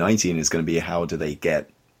 2019 is going to be how do they get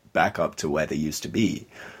back up to where they used to be,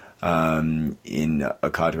 in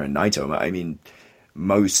Okada and Naito. I mean,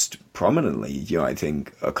 most prominently, you know, I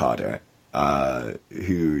think Okada,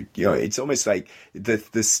 who, you know, it's almost like the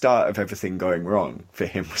start of everything going wrong for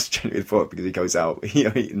him was January 4th, because he goes out, you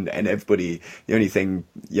know, and everybody, the only thing,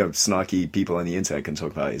 you know, snarky people on the internet can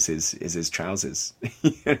talk about is his trousers,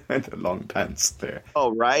 you know, and the long pants there.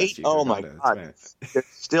 Oh, right? Oh my God. They're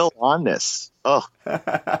still on this. Oh,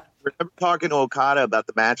 I remember talking to Okada about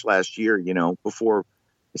the match last year, you know, before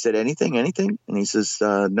I said anything? And he says,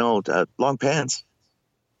 no, long pants.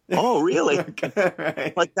 Oh, really?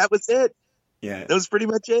 Right. Like that was it. Yeah. That was pretty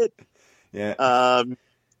much it. Yeah.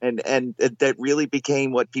 And that really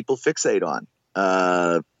became what people fixate on.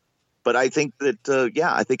 But I think that,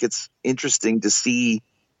 I think it's interesting to see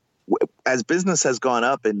as business has gone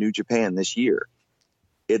up in New Japan this year,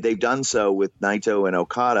 they've done so with Naito and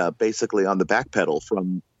Okada basically on the back pedal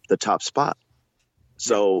from the top spot.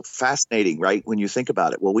 So fascinating, right? When you think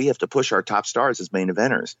about it, well, we have to push our top stars as main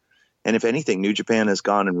eventers. And if anything, New Japan has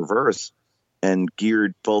gone in reverse and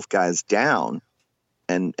geared both guys down,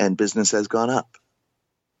 and business has gone up.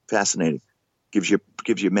 Fascinating. Gives you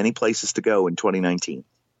many places to go in 2019.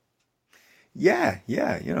 Yeah,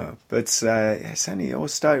 you know, but certainly it all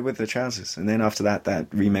started with the trousers, and then after that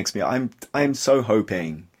remix me. I'm so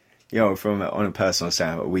hoping, you know, on a personal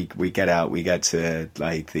standpoint, we get out, we get to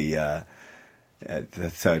like the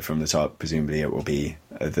third from the top. Presumably it will be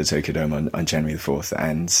the Tokyo Dome on January the 4th,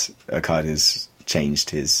 and Okada's changed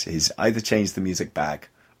his either changed the music back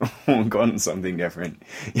or gone something different.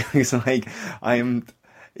 It's like I'm,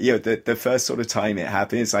 you know, the first sort of time it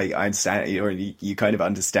happens, like I understand, you know, you kind of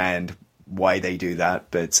understand why they do that,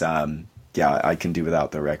 but yeah, I can do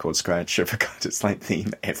without the record scratch of Okada's like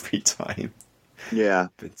theme every time. Yeah.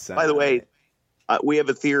 But By the way, we have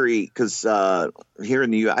a theory because here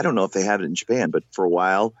in the U.S., I don't know if they have it in Japan, but for a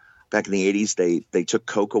while back in the 80s, they took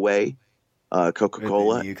Coke away,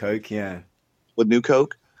 Coca-Cola. New Coke, yeah. With New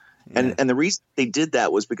Coke. Yeah. And the reason they did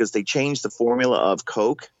that was because they changed the formula of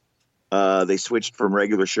Coke. They switched from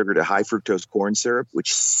regular sugar to high fructose corn syrup,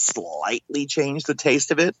 which slightly changed the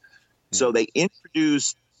taste of it. Yeah. So they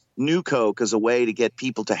introduced New Coke as a way to get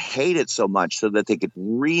people to hate it so much so that they could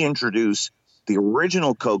reintroduce the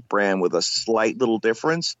original Coke brand with a slight little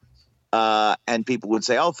difference. And people would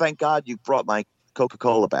say, oh, thank God you brought my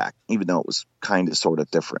Coca-Cola back, even though it was kind of sort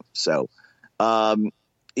of different. So, do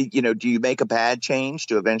you make a bad change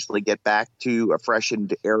to eventually get back to a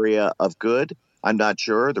freshened area of good? I'm not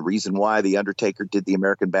sure. The reason why The Undertaker did the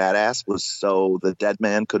American Badass was so the dead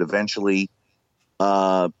man could eventually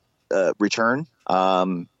return.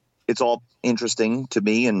 It's all interesting to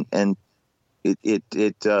me, and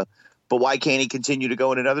but why can't he continue to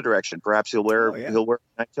go in another direction? Perhaps he'll wear a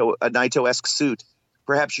Naito-esque suit.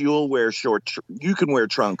 Perhaps you'll wear you can wear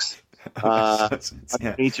trunks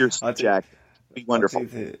underneath your jacket. Be wonderful.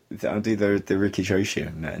 I'll do the Riki Joshi,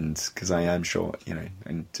 and because I am short,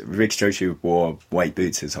 and Riki Joshi wore white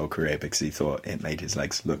boots his whole career because he thought it made his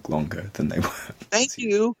legs look longer than they were. Thank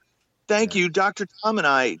you. Dr.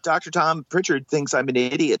 Tom Pritchard thinks I'm an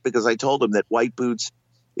idiot because I told him that white boots,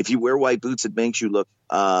 if you wear white boots, it makes you look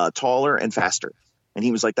taller and faster. And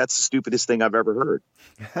he was like, that's the stupidest thing I've ever heard.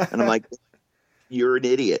 And I'm like, you're an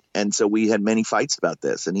idiot. And so we had many fights about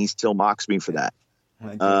this, and he still mocks me for that.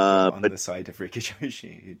 On the side of Riki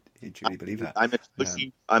Joshi, he truly believe that. I'm like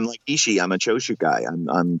Ishii. I'm a Choshu guy.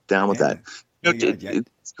 I'm down with that.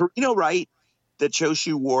 Is Carino right that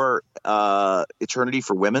Choshu wore Eternity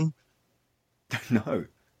for women? No.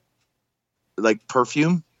 Like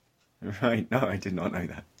perfume? Right. No, I did not know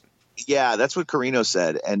that. Yeah, that's what Carino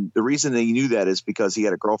said. And the reason that he knew that is because he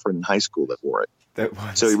had a girlfriend in high school that wore it.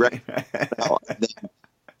 So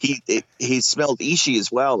he he smelled Ishii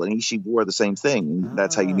as well, and Ishii wore the same thing. And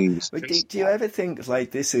that's how you knew he was. But do you ever think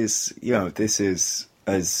like this is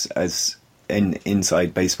as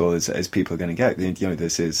inside baseball as people are going to get?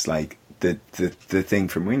 This is like the thing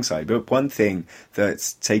from ringside. But one thing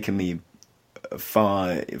that's taken me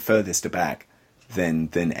furthest aback than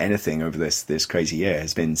anything over this crazy year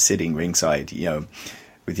has been sitting ringside,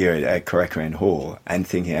 with you at Korakuen Hall and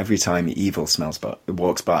thinking every time Evil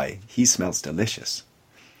walks by, he smells delicious.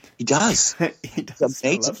 He does. He does. It's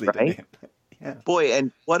amazing, right? Yeah. Boy,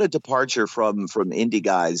 and what a departure from indie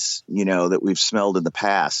guys, that we've smelled in the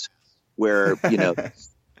past, where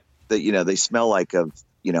they smell like a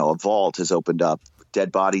vault has opened up,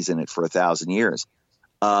 dead bodies in it for 1,000 years.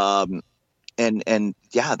 And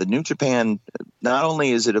yeah, the New Japan, not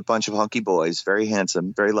only is it a bunch of hunky boys, very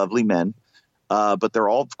handsome, very lovely men, but they're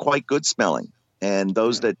all quite good smelling. And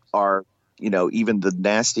those that are, even the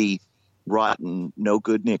nasty, rotten, no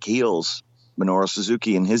good Nick Heels, Minoru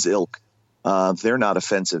Suzuki and his ilk, they're not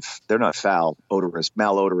offensive. They're not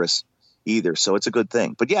malodorous either. So it's a good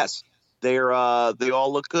thing. But yes, they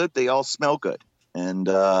all look good. They all smell good. And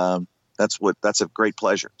that's a great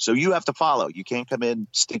pleasure. So you have to follow. You can't come in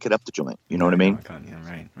stinking up the joint. You know what I mean? I can't.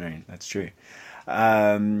 Yeah, right. That's true.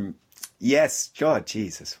 Yes, God,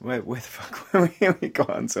 Jesus, where the fuck were we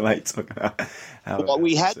got on to like talk about?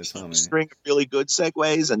 We had a string of really good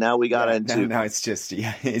segues, and now we got into. Now it's just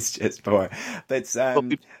boring. But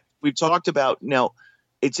we've talked about now.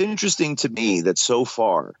 It's interesting to me that so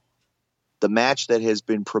far, the match that has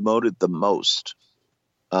been promoted the most.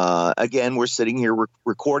 Again, we're sitting here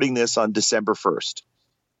recording this on December 1st.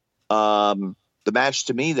 The match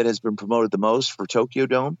to me that has been promoted the most for Tokyo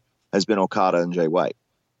Dome has been Okada and Jay White.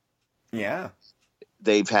 Yeah.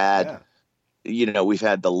 They've had, we've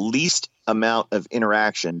had the least amount of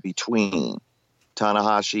interaction between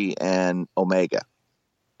Tanahashi and Omega.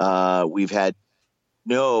 We've had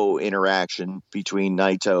no interaction between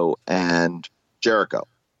Naito and Jericho.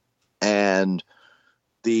 And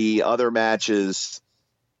the other matches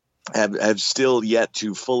have still yet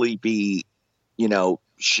to fully be, the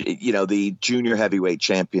junior heavyweight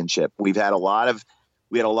championship. We had a lot of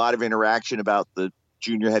interaction about the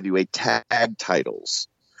junior heavyweight tag titles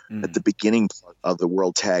at the beginning of the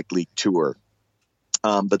World Tag League Tour.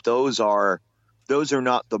 But those are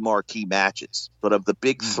not the marquee matches. But of the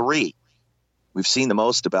big three, we've seen the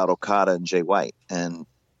most about Okada and Jay White. And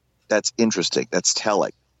that's interesting. That's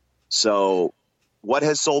telling. So what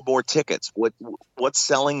has sold more tickets? What's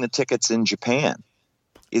selling the tickets in Japan?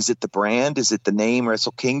 Is it the brand? Is it the name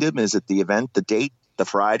Wrestle Kingdom? Is it the event, the date, the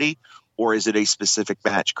Friday? Or is it a specific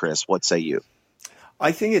match, Chris? What say you?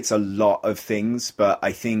 I think it's a lot of things, but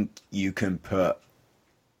I think you can put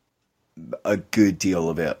a good deal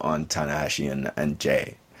of it on Tanahashi and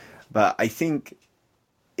Jay. But I think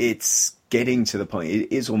it's getting to the point,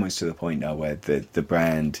 it is almost to the point now where the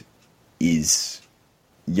brand is,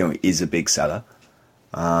 is a big seller.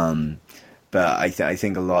 But I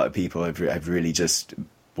think a lot of people have really just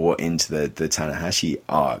bought into the Tanahashi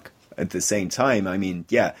arc. At the same time, I mean,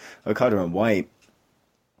 yeah, Okada and White,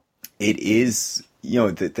 it is,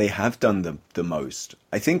 that they have done the most.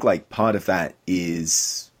 I think like part of that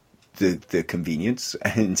is the convenience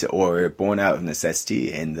or born out of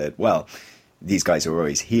necessity in that, well, these guys are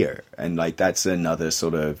always here. And like, that's another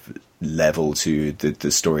sort of level to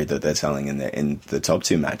the story that they're telling in the top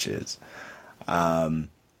two matches. But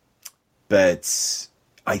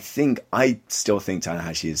I still think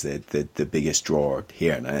Tanahashi is the biggest draw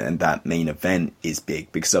here. And that main event is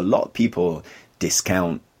big because a lot of people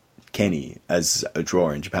discount Kenny as a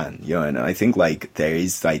draw in Japan, and I think like there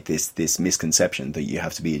is like this misconception that you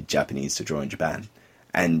have to be Japanese to draw in Japan,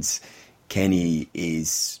 and Kenny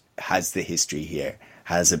has the history here,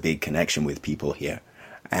 has a big connection with people here,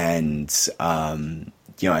 and and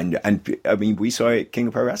I mean we saw it King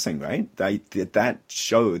of Pro Wrestling, right? That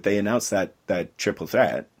show, they announced that triple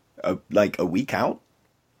threat like a week out.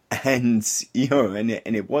 And and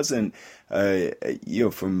it wasn't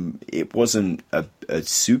it wasn't a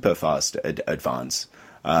super fast advance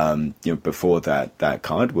before that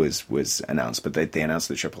card was announced, but they announced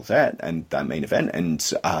the triple threat and that main event,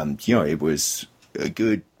 and it was a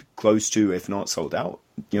good close to, if not sold out,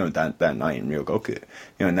 that night in Ryogoku,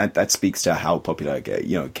 and that speaks to how popular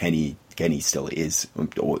Kenny still is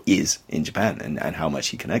or is in Japan, and how much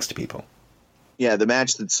he connects to people. Yeah, the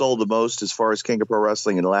match that sold the most as far as King of Pro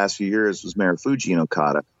Wrestling in the last few years was Marufuji and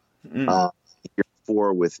Okada. Year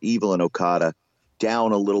 4 with Evil and Okada,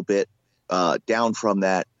 down a little bit, down from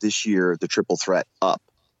that this year, the triple threat up.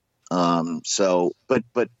 But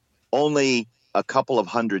only a couple of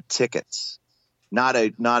hundred tickets. Not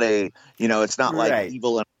a it's not like right.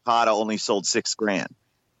 Evil and Okada only sold $6,000.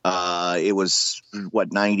 It was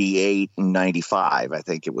 98 and 95. I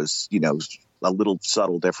think it was, a little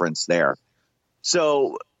subtle difference there.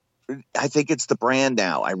 So I think it's the brand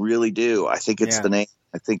now. I really do. I think it's the name.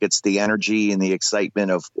 I think it's the energy and the excitement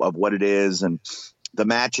of what it is. And the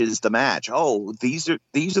match is the match. Oh, these are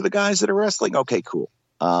the guys that are wrestling. Okay, cool.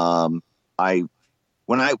 When I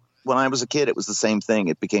was a kid, it was the same thing.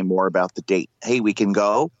 It became more about the date. Hey, we can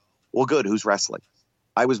go. Well, good. Who's wrestling?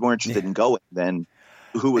 I was more interested in going than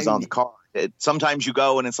who was on the card. Sometimes you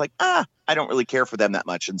go and it's like, I don't really care for them that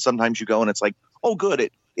much. And sometimes you go and it's like, oh, good.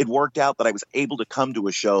 It worked out that I was able to come to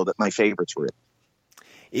a show that my favorites were in.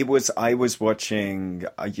 I was watching,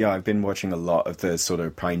 I've been watching a lot of the sort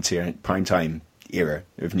of primetime era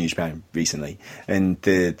of New Japan recently, and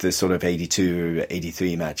the sort of 82,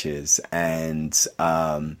 83 matches, and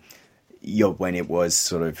when it was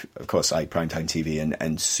sort of course, like primetime TV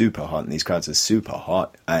and super hot, and these crowds are super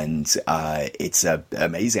hot, and it's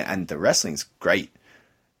amazing, and the wrestling's great,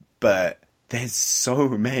 but there's so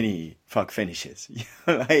many fuck finishes,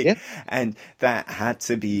 and that had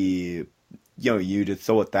to be, you'd have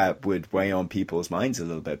thought that would weigh on people's minds a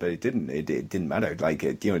little bit, but it didn't. It didn't matter. Like,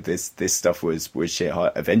 this stuff was shit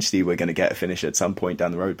hot. Eventually, we're going to get a finish at some point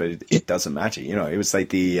down the road, but it doesn't matter. It was like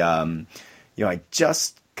the, I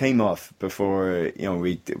just came off before,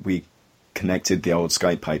 we connected the old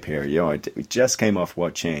Skype pipe here. We just came off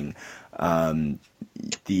watching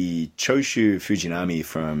the Choshu Fujinami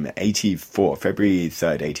from 84, February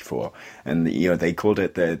 3rd, 84. And, they called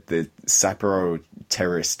it the Sapporo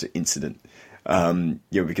terrorist incident.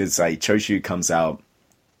 Because Choshu comes out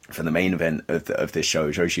for the main event of this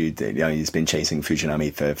show. Choshu, he's been chasing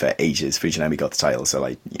Fujinami for ages. Fujinami got the title, so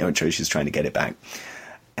Choshu's trying to get it back.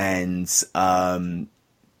 And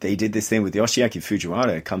they did this thing with Yoshiaki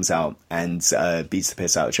Fujiwara comes out and beats the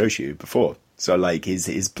piss out of Choshu before. So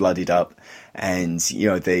he's bloodied up, and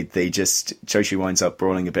they just, Choshu winds up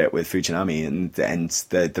brawling a bit with Fujinami, and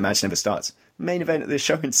the match never starts. Main event of the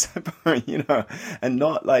show in Sapporo, and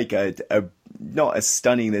not like not a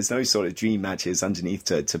stunning. There's no sort of dream matches underneath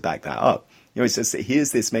to back that up. It's just that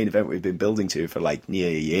here's this main event we've been building to for near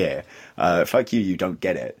a year. Fuck you don't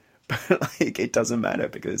get it. But it doesn't matter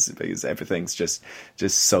because everything's just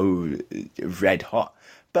so red hot.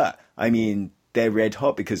 But I mean, they're red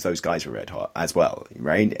hot because those guys are red hot as well,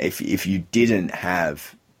 right? If you didn't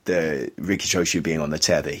have the Riki Choshu being on the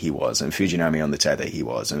tear that he was, and Fujinami on the tear that he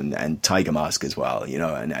was, and Tiger Mask as well,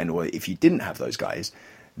 and if you didn't have those guys,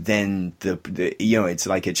 then the it's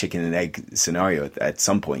like a chicken and egg scenario. At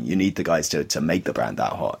some point, you need the guys to make the brand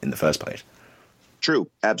that hot in the first place. True,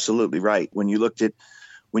 absolutely right. When you look at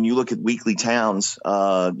weekly towns,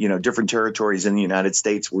 different territories in the United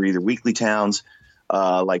States were either weekly towns,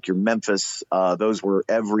 like your Memphis. Those were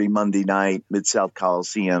every Monday night, Mid-South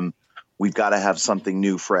Coliseum. We've got to have something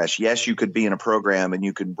new, fresh. Yes, you could be in a program and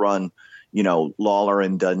you could run, Lawler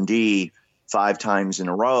and Dundee 5 times in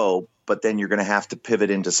a row, but then you're going to have to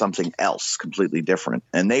pivot into something else completely different.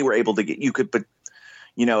 And they were able to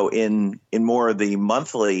in more of the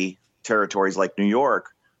monthly territories like New York,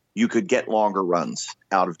 you could get longer runs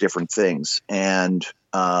out of different things. And,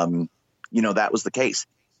 that was the case.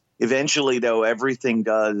 Eventually, though,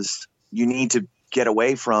 you need to get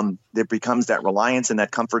away from, there becomes that reliance and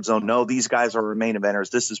that comfort zone. No, these guys are our main eventers.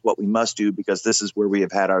 This is what we must do because this is where we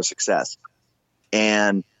have had our success.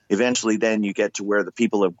 And eventually then you get to where the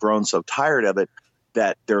people have grown so tired of it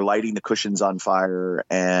that they're lighting the cushions on fire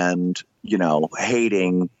and,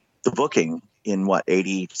 hating the booking in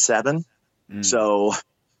 87. So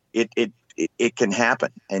it can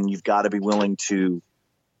happen, and you've got to be willing to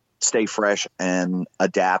stay fresh and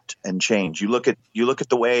adapt and change. You look at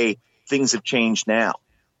the way things have changed now.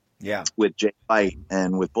 Yeah. With Jay White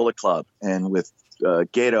and with Bullet Club and with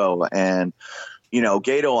Gedo, and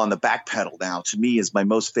Gedo on the back pedal now to me is my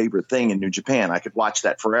most favorite thing in New Japan. I could watch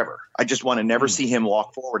that forever. I just want to never see him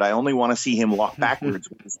walk forward. I only want to see him walk backwards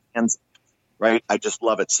with his hands up, right? I just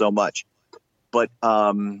love it so much. But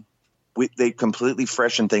they completely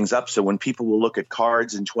freshen things up. So when people will look at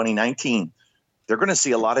cards in 2019, they're going to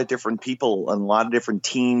see a lot of different people and a lot of different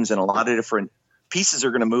teams and a lot of different pieces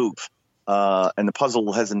are going to move. And the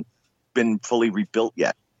puzzle hasn't been fully rebuilt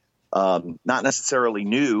yet. Not necessarily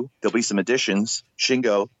new. There'll be some additions.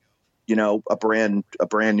 Shingo, a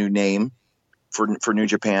brand new name for New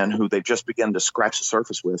Japan, who they've just begun to scratch the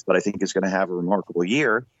surface with, but I think is going to have a remarkable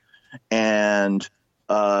year. And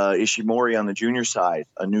Ishimori on the junior side,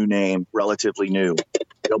 a new name, relatively new.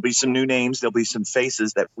 There'll be some new names. There'll be some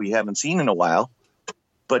faces that we haven't seen in a while,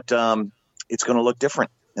 but it's going to look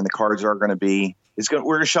different. And the cards are going to be, we're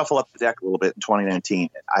going to shuffle up the deck a little bit in 2019,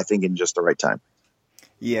 I think, in just the right time.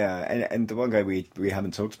 Yeah, and the one guy we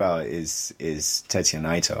haven't talked about is Tetsuya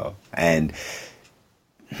Naito. And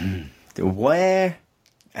where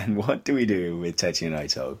and what do we do with Tetsuya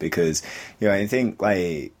Naito? Because, I think,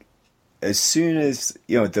 like, as soon as,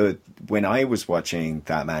 when I was watching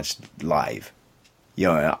that match live,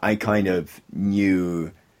 I kind of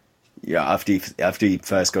knew, after he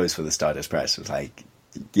first goes for the Stardust Press, it was like,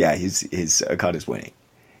 yeah, his Okada's winning.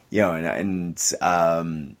 And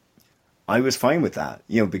I was fine with that,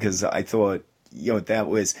 because I thought, it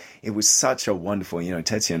was such a wonderful,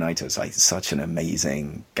 Tetsuya Naito is like such an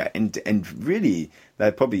amazing guy. And really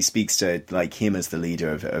that probably speaks to like him as the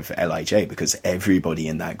leader of LIJ, because everybody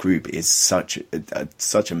in that group is such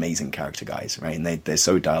amazing character guys, right? And they're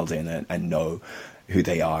so dialed in and know who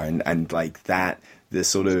they are. And like that, the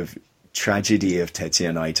sort of tragedy of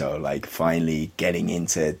Tetsuya Naito, like finally getting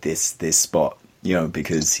into this spot,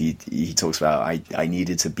 because he talks about, I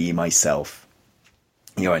needed to be myself,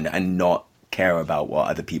 and not care about what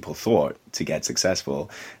other people thought to get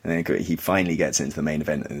successful. And then he finally gets into the main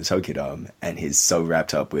event in the Tokyo Dome, and he's so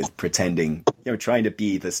wrapped up with pretending, trying to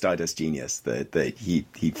be the Stardust genius that he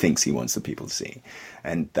thinks he wants the people to see.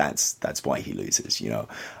 And that's why he loses,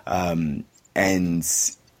 and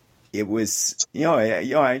it was,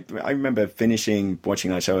 I remember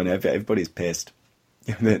watching that show and everybody's pissed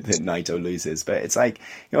that Naito loses. But it's like,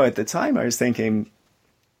 at the time I was thinking,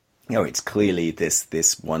 it's clearly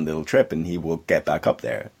this one little trip and he will get back up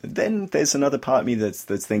there. Then there's another part of me that's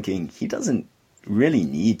thinking he doesn't really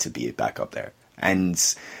need to be back up there. And,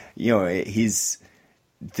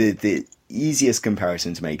 the easiest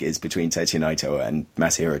comparison to make is between Tetsuya Naito and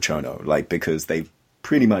Masahiro Chono, like, because they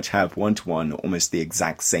pretty much have one-to-one almost the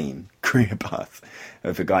exact same career path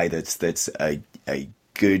of a guy that's a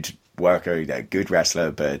good worker, a good wrestler,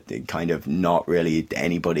 but kind of not really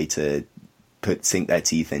anybody to sink their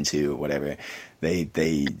teeth into or whatever.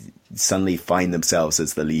 They suddenly find themselves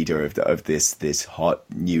as the leader of this hot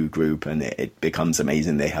new group, and it becomes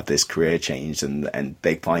amazing. They have this career change, and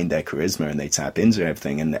they find their charisma and they tap into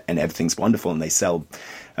everything, and everything's wonderful, and they sell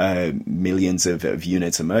millions of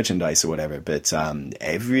units of merchandise or whatever. But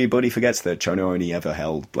everybody forgets that Chono only ever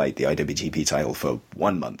held like the IWGP title for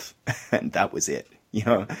 1 month, and that was it.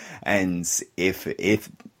 And if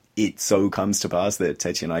it so comes to pass that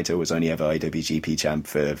Tetsuya Naito was only ever IWGP champ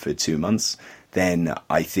for 2 months, then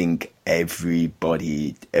I think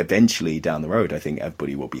everybody eventually down the road, I think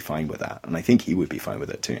everybody will be fine with that, and I think he would be fine with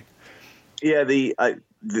it too. Yeah, the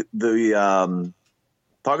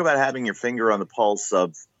talk about having your finger on the pulse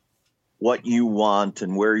of what you want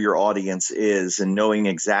and where your audience is and knowing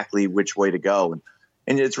exactly which way to go.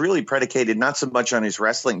 And it's really predicated not so much on his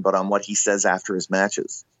wrestling, but on what he says after his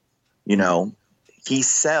matches. You know, he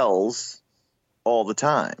sells all the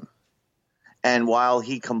time. And while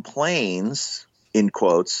he complains, in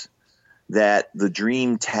quotes, that the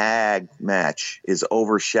Dream Tag match is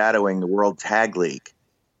overshadowing the World Tag League,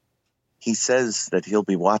 he says that he'll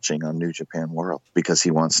be watching on New Japan World because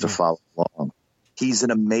he wants to follow along. He's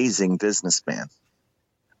an amazing businessman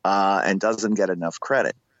and doesn't get enough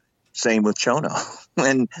credit. Same with Chono.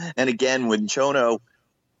 and again, when Chono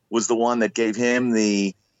was the one that gave him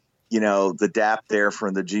the dap there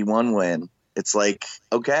for the G1 win, it's like,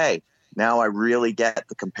 okay, now I really get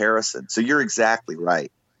the comparison. So you're exactly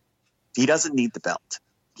right. He doesn't need the belt.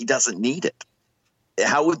 He doesn't need it.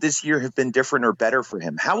 How would this year have been different or better for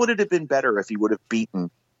him? How would it have been better if he would have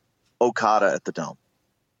beaten Okada at the Dome?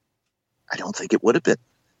 I don't think it would have been.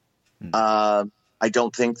 I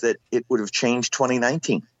don't think that it would have changed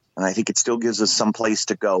 2019. And I think it still gives us some place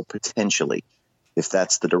to go potentially if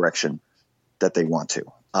that's the direction that they want to.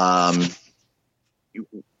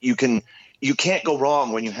 You can't go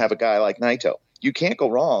wrong when you have a guy like Naito. You can't go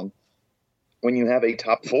wrong when you have a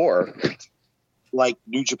top 4 like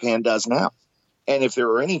New Japan does now. And if there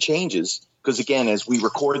are any changes, because again, as we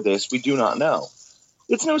record this, we do not know.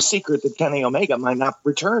 It's no secret that Kenny Omega might not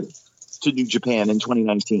return to New Japan in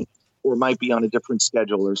 2019, or might be on a different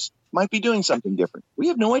schedule, or might be doing something different. We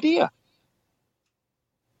have no idea.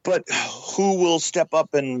 But who will step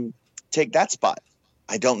up and take that spot?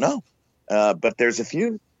 I don't know. But there's a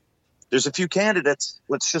few candidates,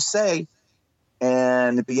 let's just say,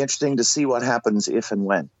 and it'd be interesting to see what happens if and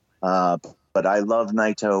when. But I love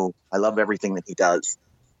Naito. I love everything that he does.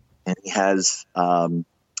 And he has, to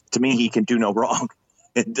me, he can do no wrong.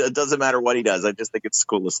 It doesn't matter what he does. I just think it's the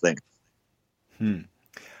coolest thing.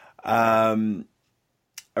 All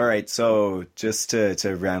right. So just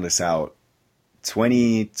to round us out,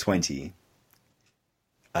 2020.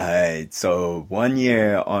 So 1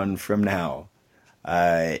 year on from now,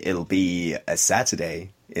 it'll be a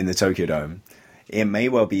Saturday in the Tokyo Dome. It may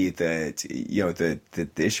well be that,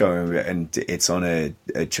 this show, and it's on a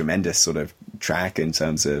tremendous sort of track in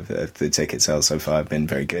terms of the ticket sales so far, have been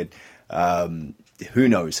very good. Who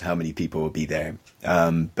knows how many people will be there.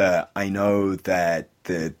 But I know that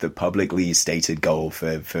the publicly stated goal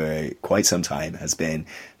for quite some time has been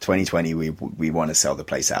 2020, we want to sell the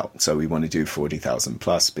place out. So we want to do 40,000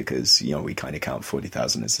 plus because, we kind of count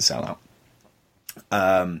 40,000 as a sellout.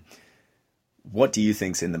 What do you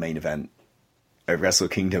think's in the main event of Wrestle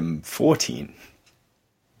Kingdom 14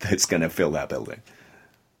 that's going to fill that building?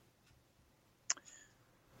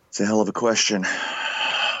 It's a hell of a question.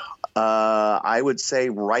 I would say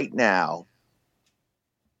right now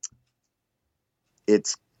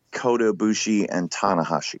it's Kota Ibushi and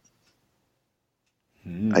Tanahashi.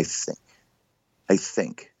 I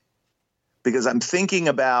think. Because I'm thinking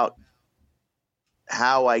about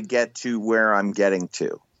how I get to where I'm getting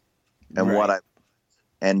to and right.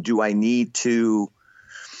 do I need to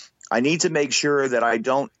make sure that I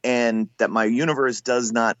don't end, that my universe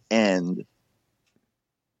does not end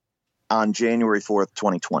on January 4th,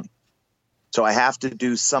 2020. So I have to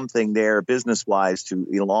do something there business-wise to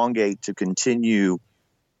elongate, to continue,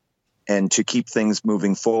 and to keep things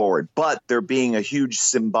moving forward. But there being a huge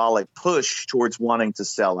symbolic push towards wanting to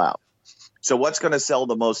sell out. So what's going to sell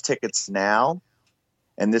the most tickets now?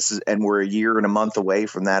 And we're a year and a month away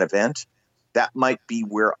from that event. That might be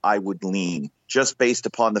where I would lean, just based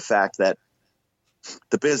upon the fact that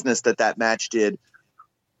the business that match did,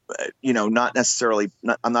 not necessarily,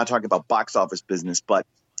 I'm not talking about box office business, but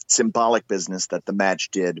symbolic business that the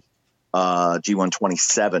match did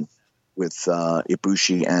G127 with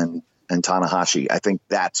Ibushi and Tanahashi. I think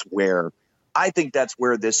that's where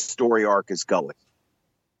this story arc is going.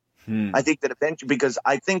 I think that eventually, because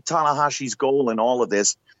I think Tanahashi's goal in all of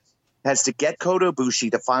this has to get Kota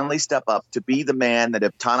Ibushi to finally step up to be the man that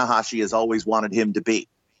Tanahashi has always wanted him to be.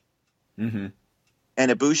 Mm-hmm.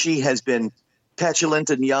 And Ibushi has been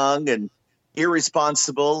petulant and young and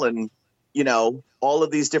irresponsible and, all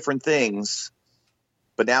of these different things.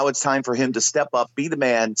 But now it's time for him to step up, be the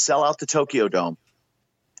man, sell out the Tokyo Dome,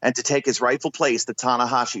 and to take his rightful place that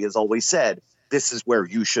Tanahashi has always said, this is where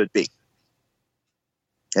you should be.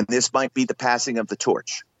 And this might be the passing of the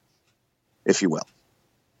torch, if you will.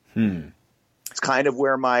 It's kind of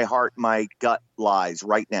where my heart, my gut lies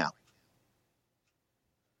right now.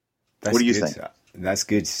 What do you think? That's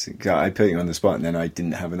good. I put you on the spot and then I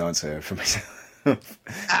didn't have an answer for myself.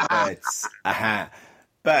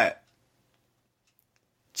 But,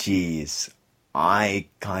 geez, I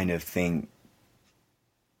kind of think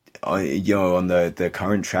on the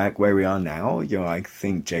current track where we are now, I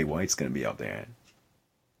think Jay White's going to be up there.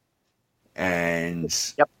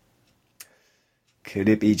 And yep. Could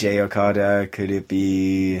it be Jay Okada? Could it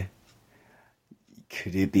be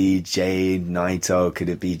Jay Naito? Could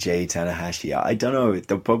it be Jay Tanahashi? I don't know.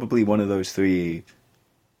 They're probably one of those three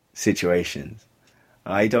situations.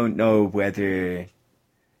 I don't know whether...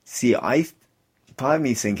 See, part of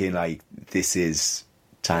me thinking, like, this is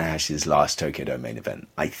Tanahashi's last Tokyo Dome main event.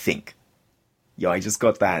 I think. I just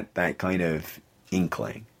got that kind of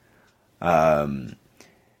inkling.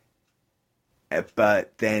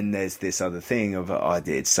 But then there's this other thing of,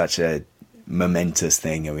 it's such a momentous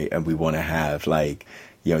thing, and we want to have, like,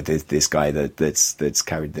 there's this guy that's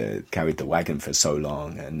carried the wagon for so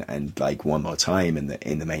long, and like one more time in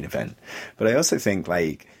the main event. But I also think,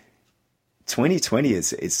 like, 2020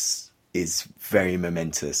 is very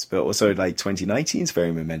momentous, but also, like, 2019 is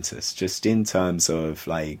very momentous, just in terms of,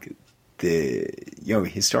 like, the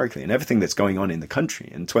historically and everything that's going on in the country.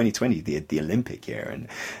 In 2020, the Olympic year,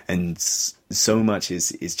 and so much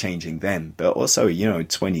is changing then. But also,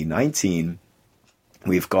 2019,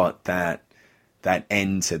 we've got that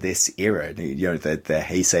end to this era, the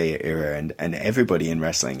Heisei era, and everybody in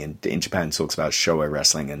wrestling in Japan talks about Showa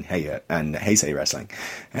wrestling and Heisei wrestling,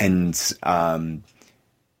 and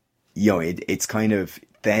it's kind of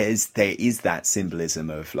there is that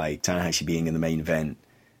symbolism of, like, Tanahashi being in the main event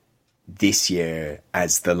this year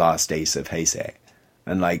as the last ace of Heisei,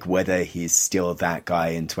 and, like, whether he's still that guy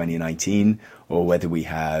in 2019 or whether we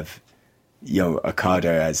have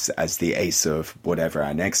Okada as the ace of whatever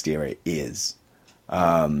our next era is,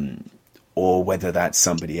 or whether that's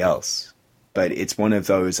somebody else. But it's one of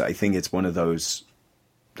those, I think it's one of those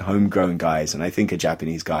homegrown guys, and I think a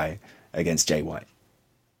Japanese guy against Jay White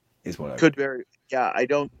is what I could very. Yeah, I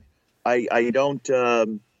can't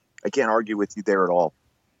argue with you there at all.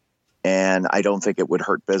 And I don't think it would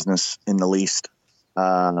hurt business in the least.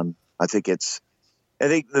 I think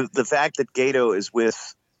the fact that Gato is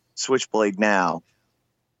with Switchblade now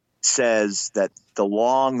says that the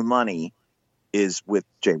long money is with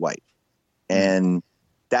Jay White. And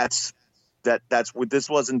that's what this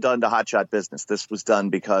wasn't done to hotshot business. This was done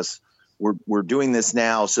because we're doing this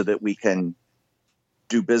now so that we can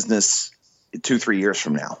do business 2-3 years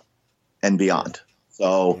from now and beyond.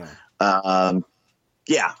 So,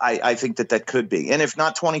 yeah, I think that could be. And if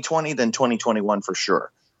not 2020, then 2021 for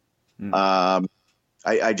sure.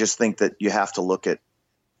 I just think that you have to look at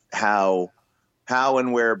how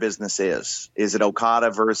and where business is. Is it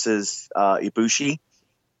Okada versus Ibushi?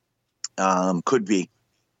 Could be.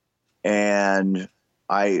 And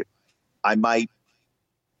I might,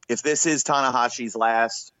 if this is Tanahashi's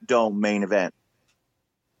last Dome main event,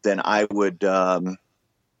 then I would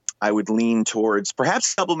lean towards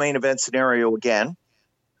perhaps double main event scenario again,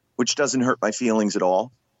 which doesn't hurt my feelings at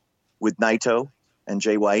all, with Naito and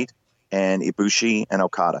Jay White and Ibushi and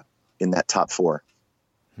Okada in that top four.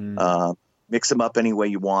 Mix them up any way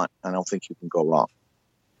you want. I don't think you can go wrong.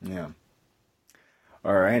 Yeah.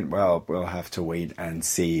 All right. Well, we'll have to wait and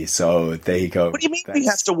see. So there you go. What do you mean we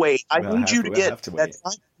have to wait? I need you to get that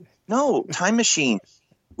time machine.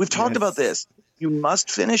 We've talked about this. You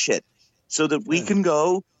must finish it so that we can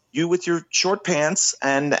go, you with your short pants,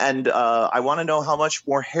 and I want to know how much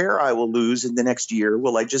more hair I will lose in the next year.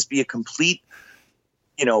 Will I just be a complete,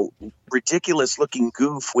 ridiculous looking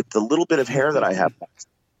goof with the little bit of hair that I have?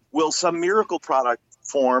 Will some miracle product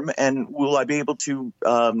form, and will I be able to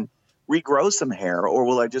regrow some hair, or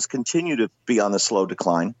will I just continue to be on the slow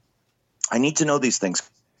decline? I need to know these things,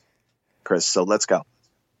 Chris. So let's go.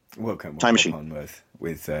 We'll come time machine on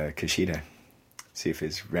with Kushida. See if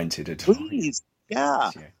it's rented at all. Please.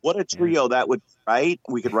 Yeah. What a trio that would be, right?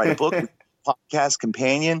 We could write a book, podcast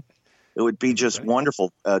companion. It would be just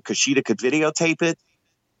wonderful. Kushida could videotape it,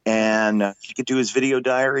 and he could do his video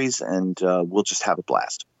diaries, and we'll just have a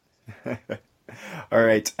blast. All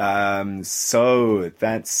right. So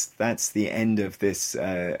that's the end of this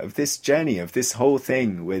journey, of this whole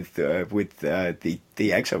thing with the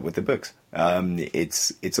eggshell, with the books.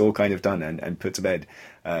 It's all kind of done and put to bed.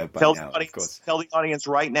 Tell the audience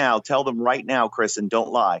right now. Tell them right now, Chris, and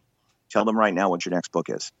don't lie. Tell them right now what your next book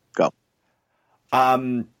is. Go.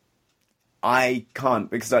 I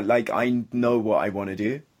can't, because I know what I want to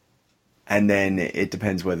do, and then it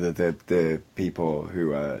depends whether the people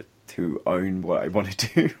who own what I want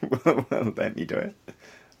to do will let me do it.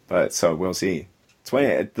 But so we'll see.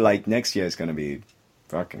 Next year is going to be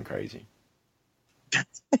fucking crazy.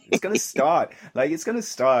 It's going to start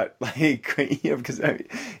because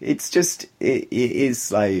it's just, it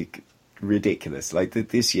is like ridiculous. Like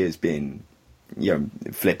this year's been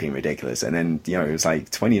flipping ridiculous. And then, it was like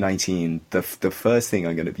 2019, the first thing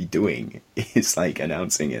I'm going to be doing is like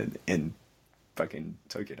announcing it in fucking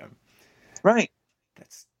Tokyo Dome. Right.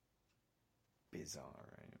 That's bizarre.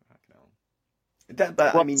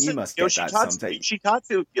 But I mean, you must get that someday.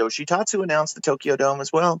 Yoshitatsu announced the Tokyo Dome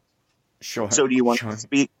as well. Sure. So do you want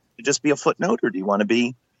to just be a footnote, or do you want to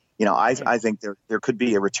be, I think there could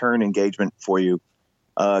be a return engagement for you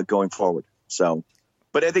going forward. So,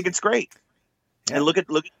 but I think it's great. Yeah. And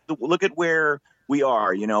look at where we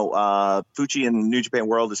are. Fuji and New Japan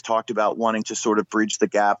World has talked about wanting to sort of bridge the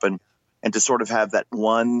gap and to sort of have that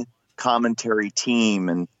one commentary team.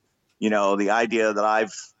 And, the idea that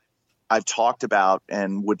I've talked about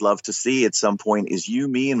and would love to see at some point is you,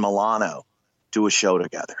 me, and Milano do a show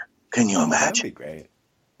together. Can you imagine? That'd be great.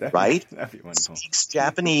 Right? That'd be wonderful. Speaks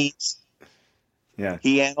Japanese. Yeah.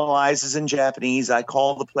 He analyzes in Japanese. I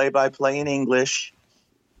call the play-by-play in English.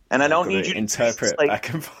 And I don't need you to interpret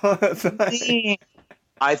back and forth.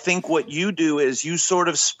 I think what you do is you sort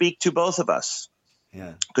of speak to both of us.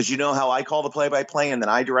 Yeah. Because you know how I call the play-by-play and then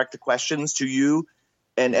I direct the questions to you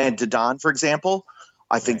and to Don, for example.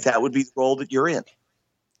 I think that would be the role that you're in.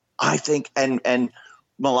 I think, and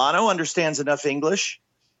Milano understands enough English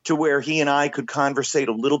to where he and I could conversate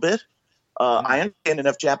a little bit. I understand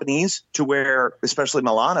enough Japanese to where, especially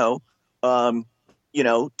Milano, to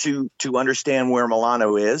understand where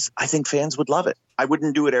Milano is. I think fans would love it. I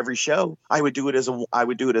wouldn't do it every show. I would do it as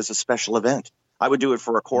a special event. I would do it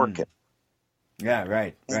for a Corkin. Yeah,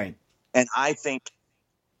 right. And I think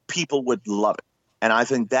people would love it. And I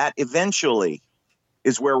think that eventually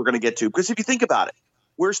is where we're going to get to. Because if you think about it,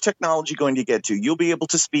 where's technology going to get to? You'll be able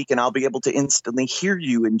to speak and I'll be able to instantly hear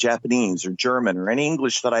you in Japanese or German or any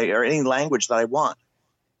English or any language that I want.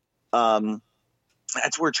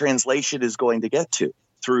 That's where translation is going to get to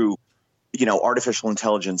through, artificial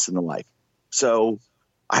intelligence and the like. So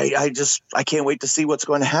I can't wait to see what's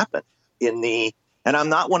going to happen and I'm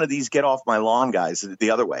not one of these get off my lawn guys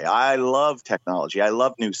the other way. I love technology. I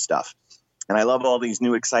love new stuff. And I love all these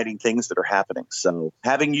new exciting things that are happening. So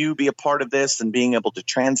having you be a part of this and being able to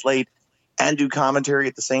translate and do commentary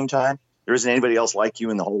at the same time, there isn't anybody else like you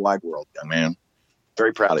in the whole wide world, young man.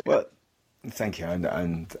 Very proud of you. Well, thank you.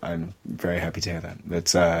 I'm very happy to hear that.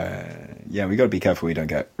 But we got to be careful we don't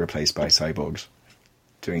get replaced by cyborgs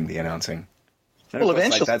doing the announcing. Well,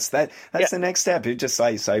 eventually. That's the nenext step. It's just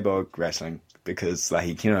like cyborg wrestling. Because,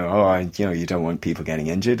 you don't want people getting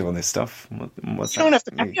injured, all this stuff. What's you don't have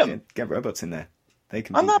to pay them. Get robots in there. They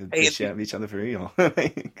can beat the shit out of each other for real.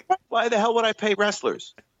 Why the hell would I pay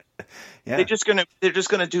wrestlers? Yeah. They're just gonna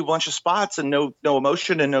do a bunch of spots and no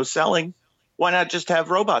emotion and no selling. Why not just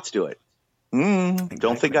have robots do it? Exactly.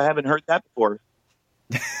 Don't think I haven't heard that before.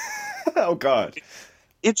 Oh God.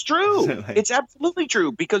 It's true. It's absolutely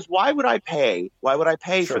true. Because why would I pay? Why would I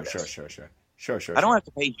pay for this? Sure. I don't have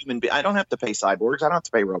to pay I don't have to pay cyborgs. I don't have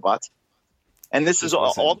to pay robots. And this is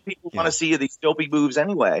all the people want to see are these dopey moves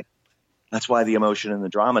anyway. That's why the emotion and the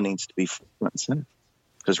drama needs to be front and center.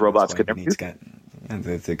 Because robots could never do that.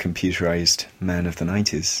 The computerized man of the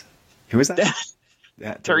 90s. Who was that?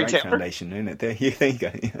 Terry Taylor Foundation, isn't it? There you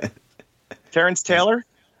go. Yeah. Terrence Taylor?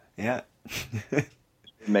 Yeah.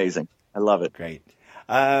 Amazing. I love it. Great.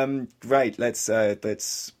 Right,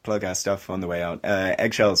 let's plug our stuff on the way out.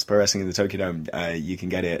 Eggshells, Pro Wrestling in the Tokyo Dome. You can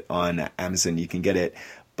get it on Amazon. You can get it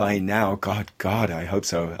by now. God, I hope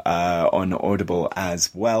so. On Audible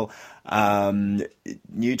as well.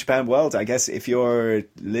 New Japan World. I guess if you're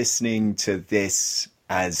listening to this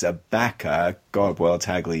as a backer, God, World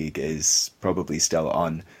Tag League is probably still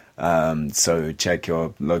on. So check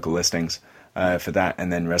your local listings for that.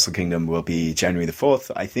 And then Wrestle Kingdom will be January the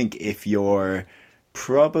 4th. I think if you're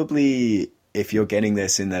getting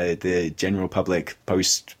this in the general public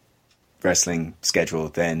post wrestling schedule,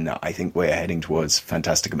 then I think we're heading towards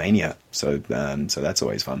Fantastica Mania. So that's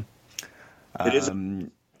always fun. It is.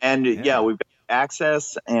 And we've got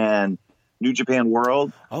Access and New Japan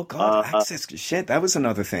World. Oh God, Access. Shit, that was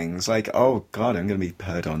another thing. It's like, oh God, I'm going to be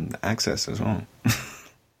heard on Access as well.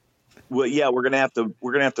 Well, yeah, we're gonna have to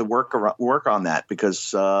work on that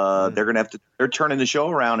because they're turning the show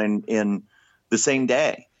around in the same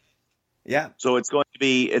day. Yeah. So it's going to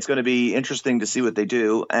be interesting to see what they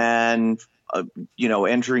do, and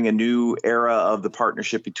entering a new era of the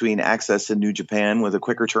partnership between Access and New Japan with a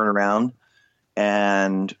quicker turnaround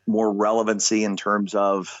and more relevancy in terms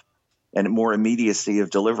of and more immediacy of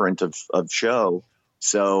deliverance of show.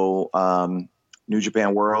 So New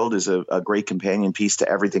Japan World is a great companion piece to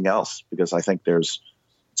everything else because I think it's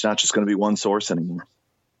not just going to be one source anymore.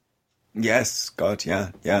 Yes, God,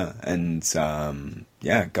 yeah, yeah, and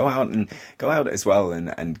yeah, go out as well,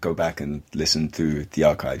 and go back and listen through the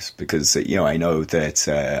archives, because I know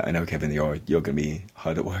that I know, Kevin, you're going to be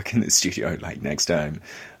hard at work in the studio. Like, next time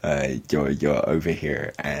you're over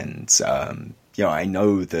here, and I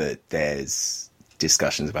know that there's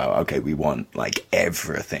discussions about, okay, we want, like,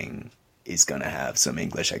 everything is going to have some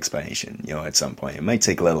English explanation, at some point. It might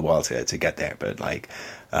take a little while to get there, but like.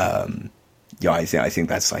 I think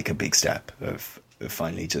that's like a big step of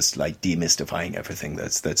finally just like demystifying everything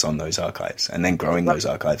that's on those archives, and then growing those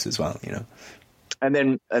archives as well.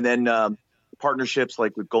 And then partnerships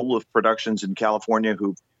like with Goldwolf Productions in California,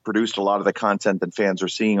 who produced a lot of the content that fans are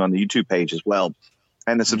seeing on the YouTube page as well.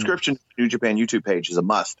 And the subscription to New Japan YouTube page is a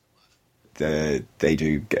must. They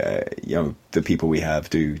do, the people we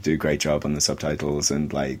have do a great job on the subtitles,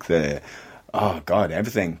 and like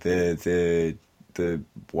everything, the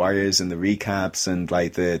wires and the recaps, and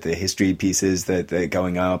like the history pieces that they're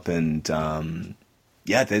going up, and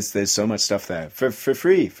there's so much stuff there for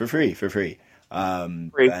free.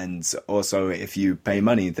 And also, if you pay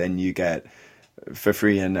money, then you get for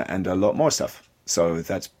free and a lot more stuff. So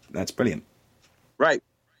that's brilliant. Right.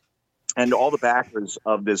 And all the backers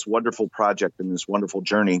of this wonderful project and this wonderful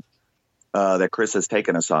journey that Chris has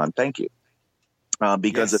taken us on, thank you.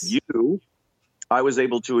 Because of you, I was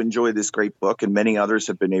able to enjoy this great book, and many others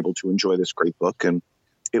have been able to enjoy this great book. And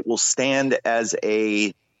it will stand as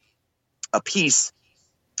a piece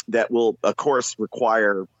that will, of course,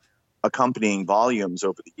 require accompanying volumes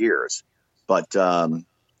over the years. But to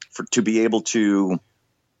be able to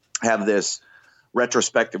have this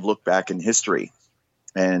retrospective look back in history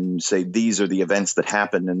and say, these are the events that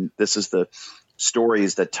happened, and this is the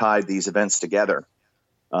stories that tied these events together.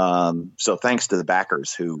 So thanks to the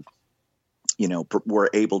backers who, were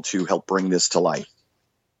able to help bring this to life.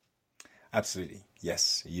 Absolutely.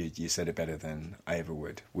 Yes. You said it better than I ever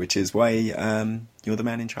would, which is why you're the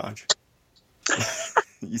man in charge.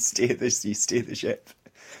 You steer the ship.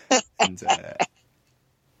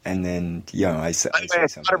 And then, I said I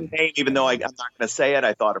thought of her name, even though I'm not going to say it.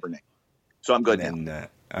 I thought of her name. So I'm good now.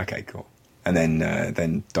 Okay, cool. And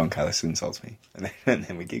then Don Callis insults me. And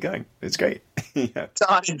then we keep going. It's great. Yeah.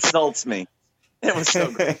 Don insults me. It was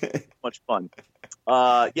so great. Much fun.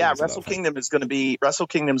 Wrestle Kingdom is going to be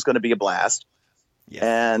a blast. Yes.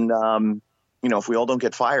 And if we all don't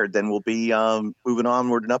get fired, then we'll be moving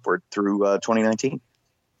onward and upward through 2019.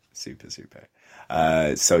 Super.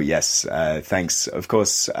 So yes, thanks. Of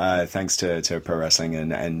course, thanks to Pro Wrestling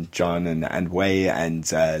and John and Wai,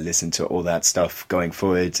 and listen to all that stuff going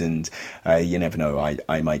forward. And you never know,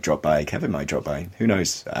 I might drop by, Kevin might drop by, who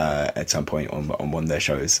knows, at some point on one of their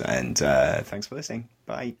shows. And thanks for listening.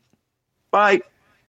 Bye.